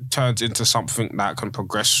turns into something that can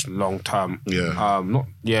progress long term.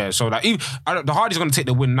 Yeah. So like, the Hardy's going to take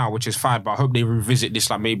the win now, which is fine. But I hope they revisit this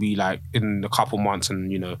like maybe like in a couple months,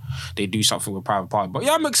 and you know they do something with Private Party. But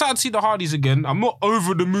yeah, I'm excited to see the Hardys again. I'm not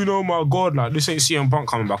over the moon. Oh my god, like this ain't CM Punk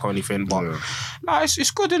coming back or anything, but like,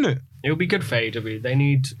 it's good, isn't it? It'll be good for AEW. They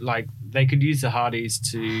need they could use the Hardys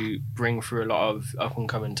to bring through a lot of up and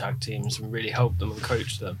coming tag teams and really help them and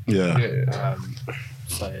coach them. Yeah.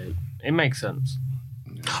 So it makes sense.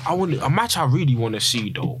 A match I really want to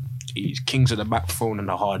see though is Kings of the Back Throne and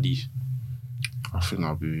the Hardys. I think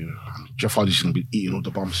that'll be Jeff Hardy's gonna be eating all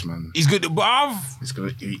the bumps, man. He's good, bruv. He's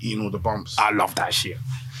gonna be eating all the bumps. I love that shit.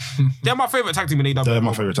 They're my favourite tag team in AEW. They're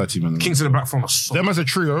my favourite tag team. Kings of the Black Throne are so them as a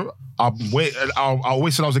trio. I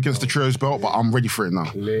always said I was against the trios belt, but I'm ready for it now.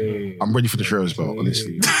 I'm ready for the trios belt,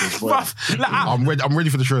 honestly. I'm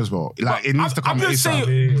ready for the trios belt. Like it needs to come. I'm just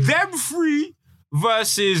saying, them three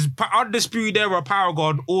versus Undisputed Era,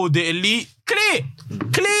 Paragon, or the Elite. Clear.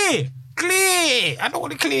 I don't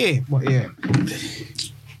want to clear, but yeah.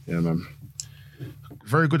 Yeah, man.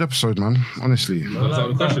 Very good episode, man. Honestly. That's all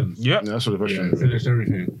the questions. Yeah, that's all the questions. Finished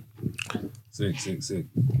everything. Sick.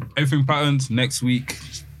 Everything Patterns next week,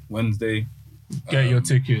 Wednesday. Get your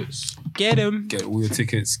tickets. Get them. Get all your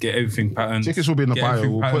tickets. Get Everything Patterns. Tickets will be in the Get bio.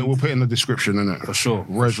 Everything We'll put it in the description, innit? For sure.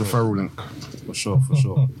 Res referral link. For sure.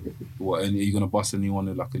 What? And are you gonna bust anyone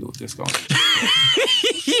with like a little discount?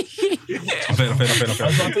 I'm paying.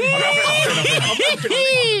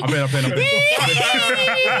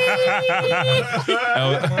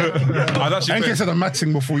 Enke said a mad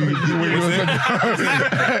thing before you.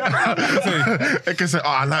 Enke said,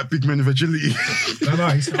 I like big men with agility. No,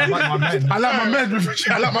 he said, I like my men. I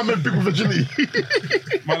like my men big with agility.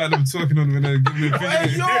 Man, like them talking on when they give me a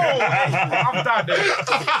thing. I'm done there.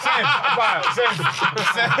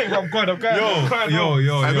 Same. I'm good.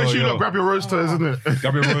 Yo. And make sure you not grab your rose toys, isn't it?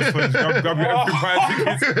 Grab your rose toys, grab your Everything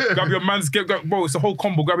Patterns tickets, grab your Manscaped, bro, it's a whole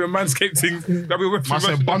combo. Grab your Manscaped things, grab your I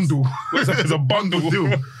said bundle. It's a bundle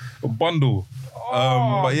deal. A bundle.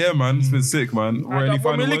 But yeah, man, it's been sick, man. Any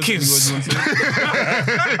final words?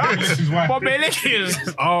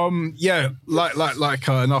 Yeah, like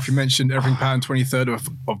Nafi mentioned, Everything Pattern 23rd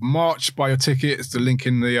of March. Buy your tickets. The link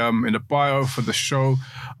in the bio for the show.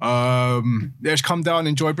 Just come down,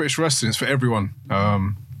 enjoy British wrestling. It's for everyone.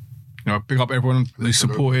 Big up everyone who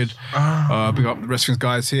supported. Big up the wrestling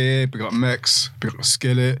guys here. Big up Mex. Big up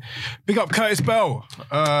Skillet. Big up Curtis Bell. We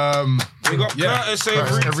got Curtis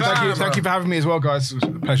every time. Thank you for having me as well, guys. It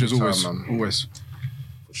was a pleasure as always. man. Always.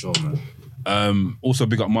 For sure, man. Also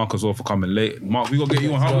big up Mark as well for coming late. Mark, we gotta get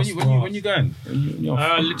you on. When you going?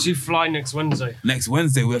 Literally fly next Wednesday. Next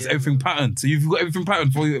Wednesday, we have Everything Pattern. So you've got Everything Pattern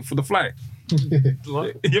for the flight.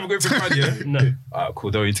 What? You haven't got Everything Pattern yet? No. Alright,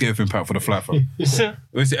 cool. Don't need to get Everything Pattern for the flight, fam.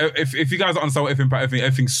 If you guys don't understand what Everything Pattern,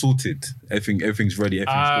 everything's sorted. Everything's ready.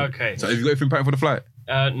 Everything's good. Okay. So have you got Everything Pattern for the flight?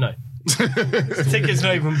 No. Tickets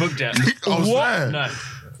not even booked yet. What? No.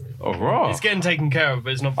 Oh, right. It's getting taken care of,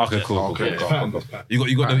 but it's not booked Okay, yet. cool. Okay, Cool.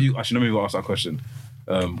 You got actually, let me ask that question.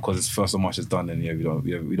 Because it's first of March is done, and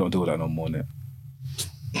we don't do that no more, innit?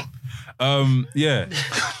 Yeah.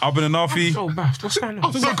 I've been a Nafi. Oh, Bath, what's going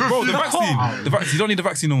on? Bro, the vaccine. You don't need the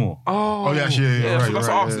vaccine no more. Oh, yeah, actually, yeah. That's what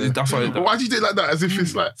I asked. That's why. Why do you do it like that? As if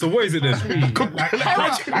it's like. So what is it then? How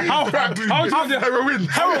do you heroin?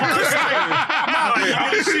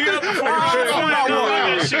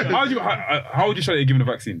 How would you try to give him the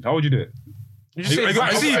vaccine? How would you do it? I'd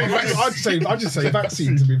just say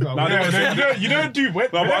vaccine to be fair. You don't do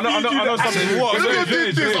what? I know something. What?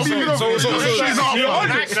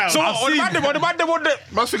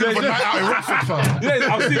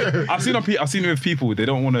 I've seen it with people. They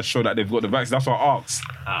don't want to show that they've got the vaccine. That's why I asked.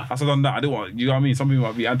 I've done that. I didn't want. You know what I mean? Some people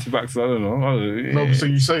might be anti-vax. I don't know. No, so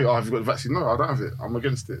you say, have you got the vaccine? No, I don't have it. I'm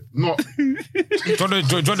against it. Not. Do you want to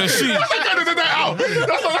shoot? That's like getting that out.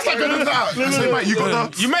 That's like getting that out. I say, mate, you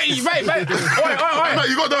got the. Mate. Oi. Mate,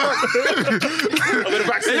 you got the.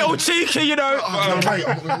 A little cheeky, you know.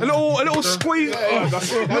 A little squeeze. A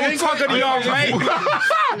little tug of the arm, mate.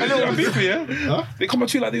 A little beef, yeah. Huh? They come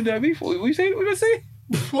at you like they do beef. What you say? What you say?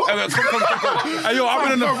 What? Hey, yo,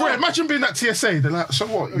 I'm in the. Imagine being that TSA. They're like, so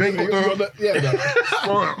what? You ain't got the.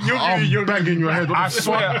 You're banging your head. I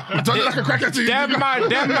swear. Don't look like a cracker to you. Them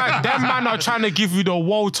man are trying to give you the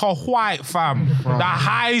Walter White, fam. The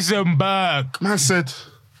Heisenberg. Man said,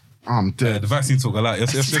 I'm dead. Yeah, the vaccine talk a lot.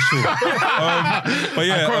 Yes, sure. But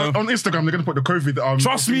yeah, on Instagram they're gonna put the COVID.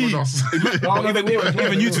 Trust me. Even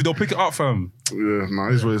YouTube, they'll pick it up, fam. Yeah,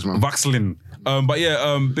 it is what it is, man. Vaxlin. But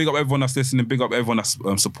yeah, big up everyone that's listening. Big up everyone that's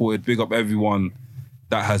supported. Big up everyone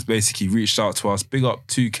that has basically reached out to us. Big up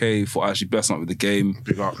 2K for actually blessing up with the game.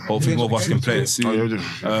 Big up. Hopefully more of us can play it soon.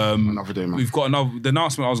 Another day, man. We've got the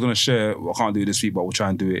announcement I was going to share. I can't do it this week, but we'll try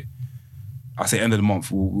and do it. I say end of the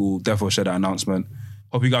month. We'll definitely share that announcement.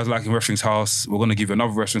 Hope you guys are liking Wrestling's House. We're going to give you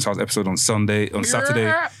another Wrestling's House episode on Saturday. I'm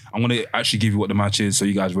going to actually give you what the match is so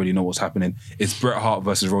you guys really know what's happening. It's Bret Hart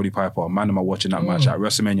versus Roddy Piper. Man, am I watching that match at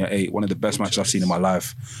WrestleMania 8. One of the best matches I've seen in my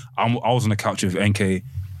life. I was on the couch with NK,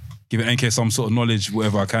 giving NK some sort of knowledge,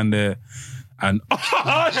 whatever I can there. And I'm sorry,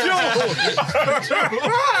 I didn't have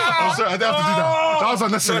to do that. That was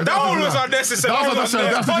unnecessary. That was unnecessary. That was unnecessary. I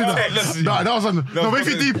didn't have to do that. That was unnecessary. No, if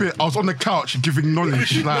you deep it, I was on the couch giving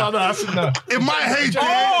knowledge. Like, in my heyday,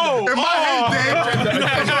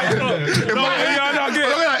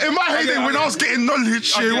 when I was getting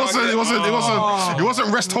knowledge, it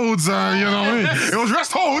wasn't rest holds. You know what I mean? It was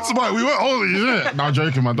rest holds, but we weren't holding. Yeah. No, I'm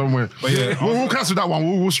joking, man. Don't worry. But yeah, we'll cancel that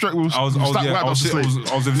one. We'll straight. I was with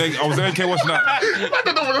NK watching that. I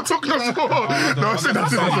don't know what I'm talking about. No, I said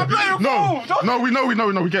that. No, we know. We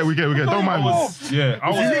get. Don't mind me. Yeah,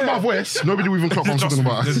 if you hear my voice, nobody will even clock what I'm talking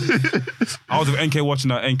about. I was with NK watching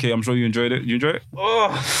that. NK, I'm sure you enjoyed it. You enjoyed it? Enjoy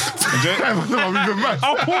it? No, I'm even mad.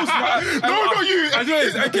 I'll pause. No, not you.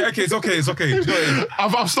 Okay, it's okay.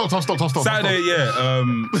 I've stopped. Saturday,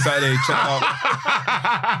 Saturday, check out.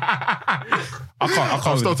 I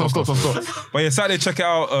can't. Stop. But yeah, Saturday, check it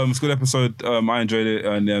out. It's a good episode. I enjoyed it,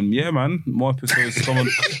 and yeah, man, more episodes.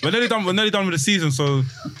 We're nearly done with the season. So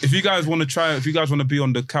if you guys want to try, if you guys want to be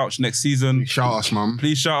on the couch next season, shout us, man.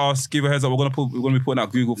 Please shout us. Give a heads up. We're gonna be putting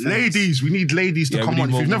out Google forms. Ladies, we need ladies to come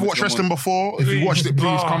on. If you've never watched wrestling before, if you watched it,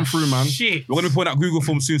 please come through, man. Shit. We're gonna be putting out Google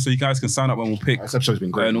forms soon, so you guys can sign up and we'll pick. This episode's been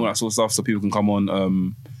great, and all that sort of stuff, so people can come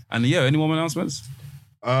on. And yeah, any more announcements?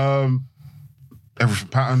 Everything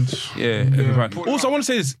patterned. Yeah. Also, I want to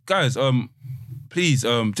say this, guys. Please,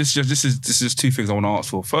 this is two things I want to ask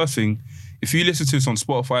for. First thing, if you listen to us on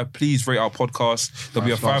Spotify, please rate our podcast. There'll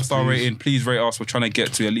be a 5-star rating. Please rate us. We're trying to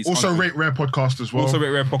get to at least. Also rate Rare Podcast as well.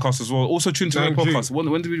 Also tune to Rare Podcast.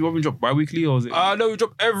 When do we drop? Bi-weekly or is it? No, we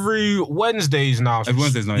drop every Wednesdays now. Every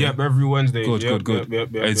Wednesdays now. Yep, every Wednesday. Good.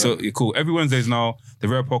 Yep. So cool. Every Wednesdays now. The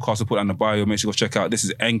Rare Podcast will put on the bio. Make sure you go check out. This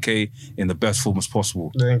is NK in the best form as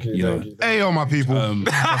possible. Thank you. Hey, all my people.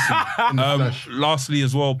 Lastly,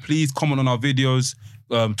 as well, please comment on our videos.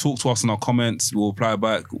 Talk to us in our comments. We'll reply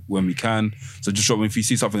back when we can. So just drop if you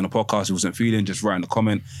see something in the podcast you wasn't feeling, just write in the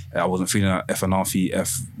comment. I wasn't feeling that F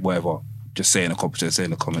whatever. Just say in the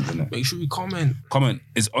comment. Innit? Make sure you comment. Comment.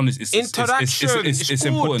 It's honest. It's interaction. It's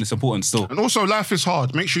important. It's important still. And also, life is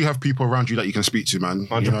hard. Make sure you have people around you that you can speak to, man.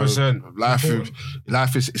 100%. Life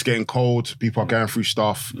is it's getting cold. People are going through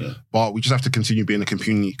stuff, but we just have to continue being a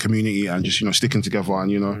community and just sticking together. And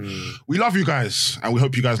we love you guys, and we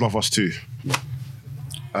hope you guys love us too.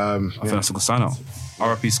 I think that's a good sign out.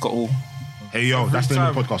 R.I.P. Scott Hall. Hey yo, that's the name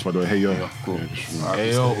of the podcast, by the way. Hey yo. Cool.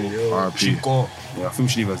 Hey yo. R.I.P. Chico. Yeah, I think we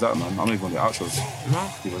should leave it as that, man. I'm not even going to do outros. No.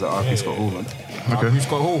 Leave it as that. R.I.P. Scott Hall, man. Okay. R.I.P.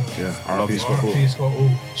 Scott Hall. Yeah. R.I.P. Scott Hall. Scott Hall.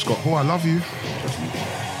 Scott Hall, I love you.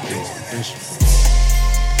 Peace.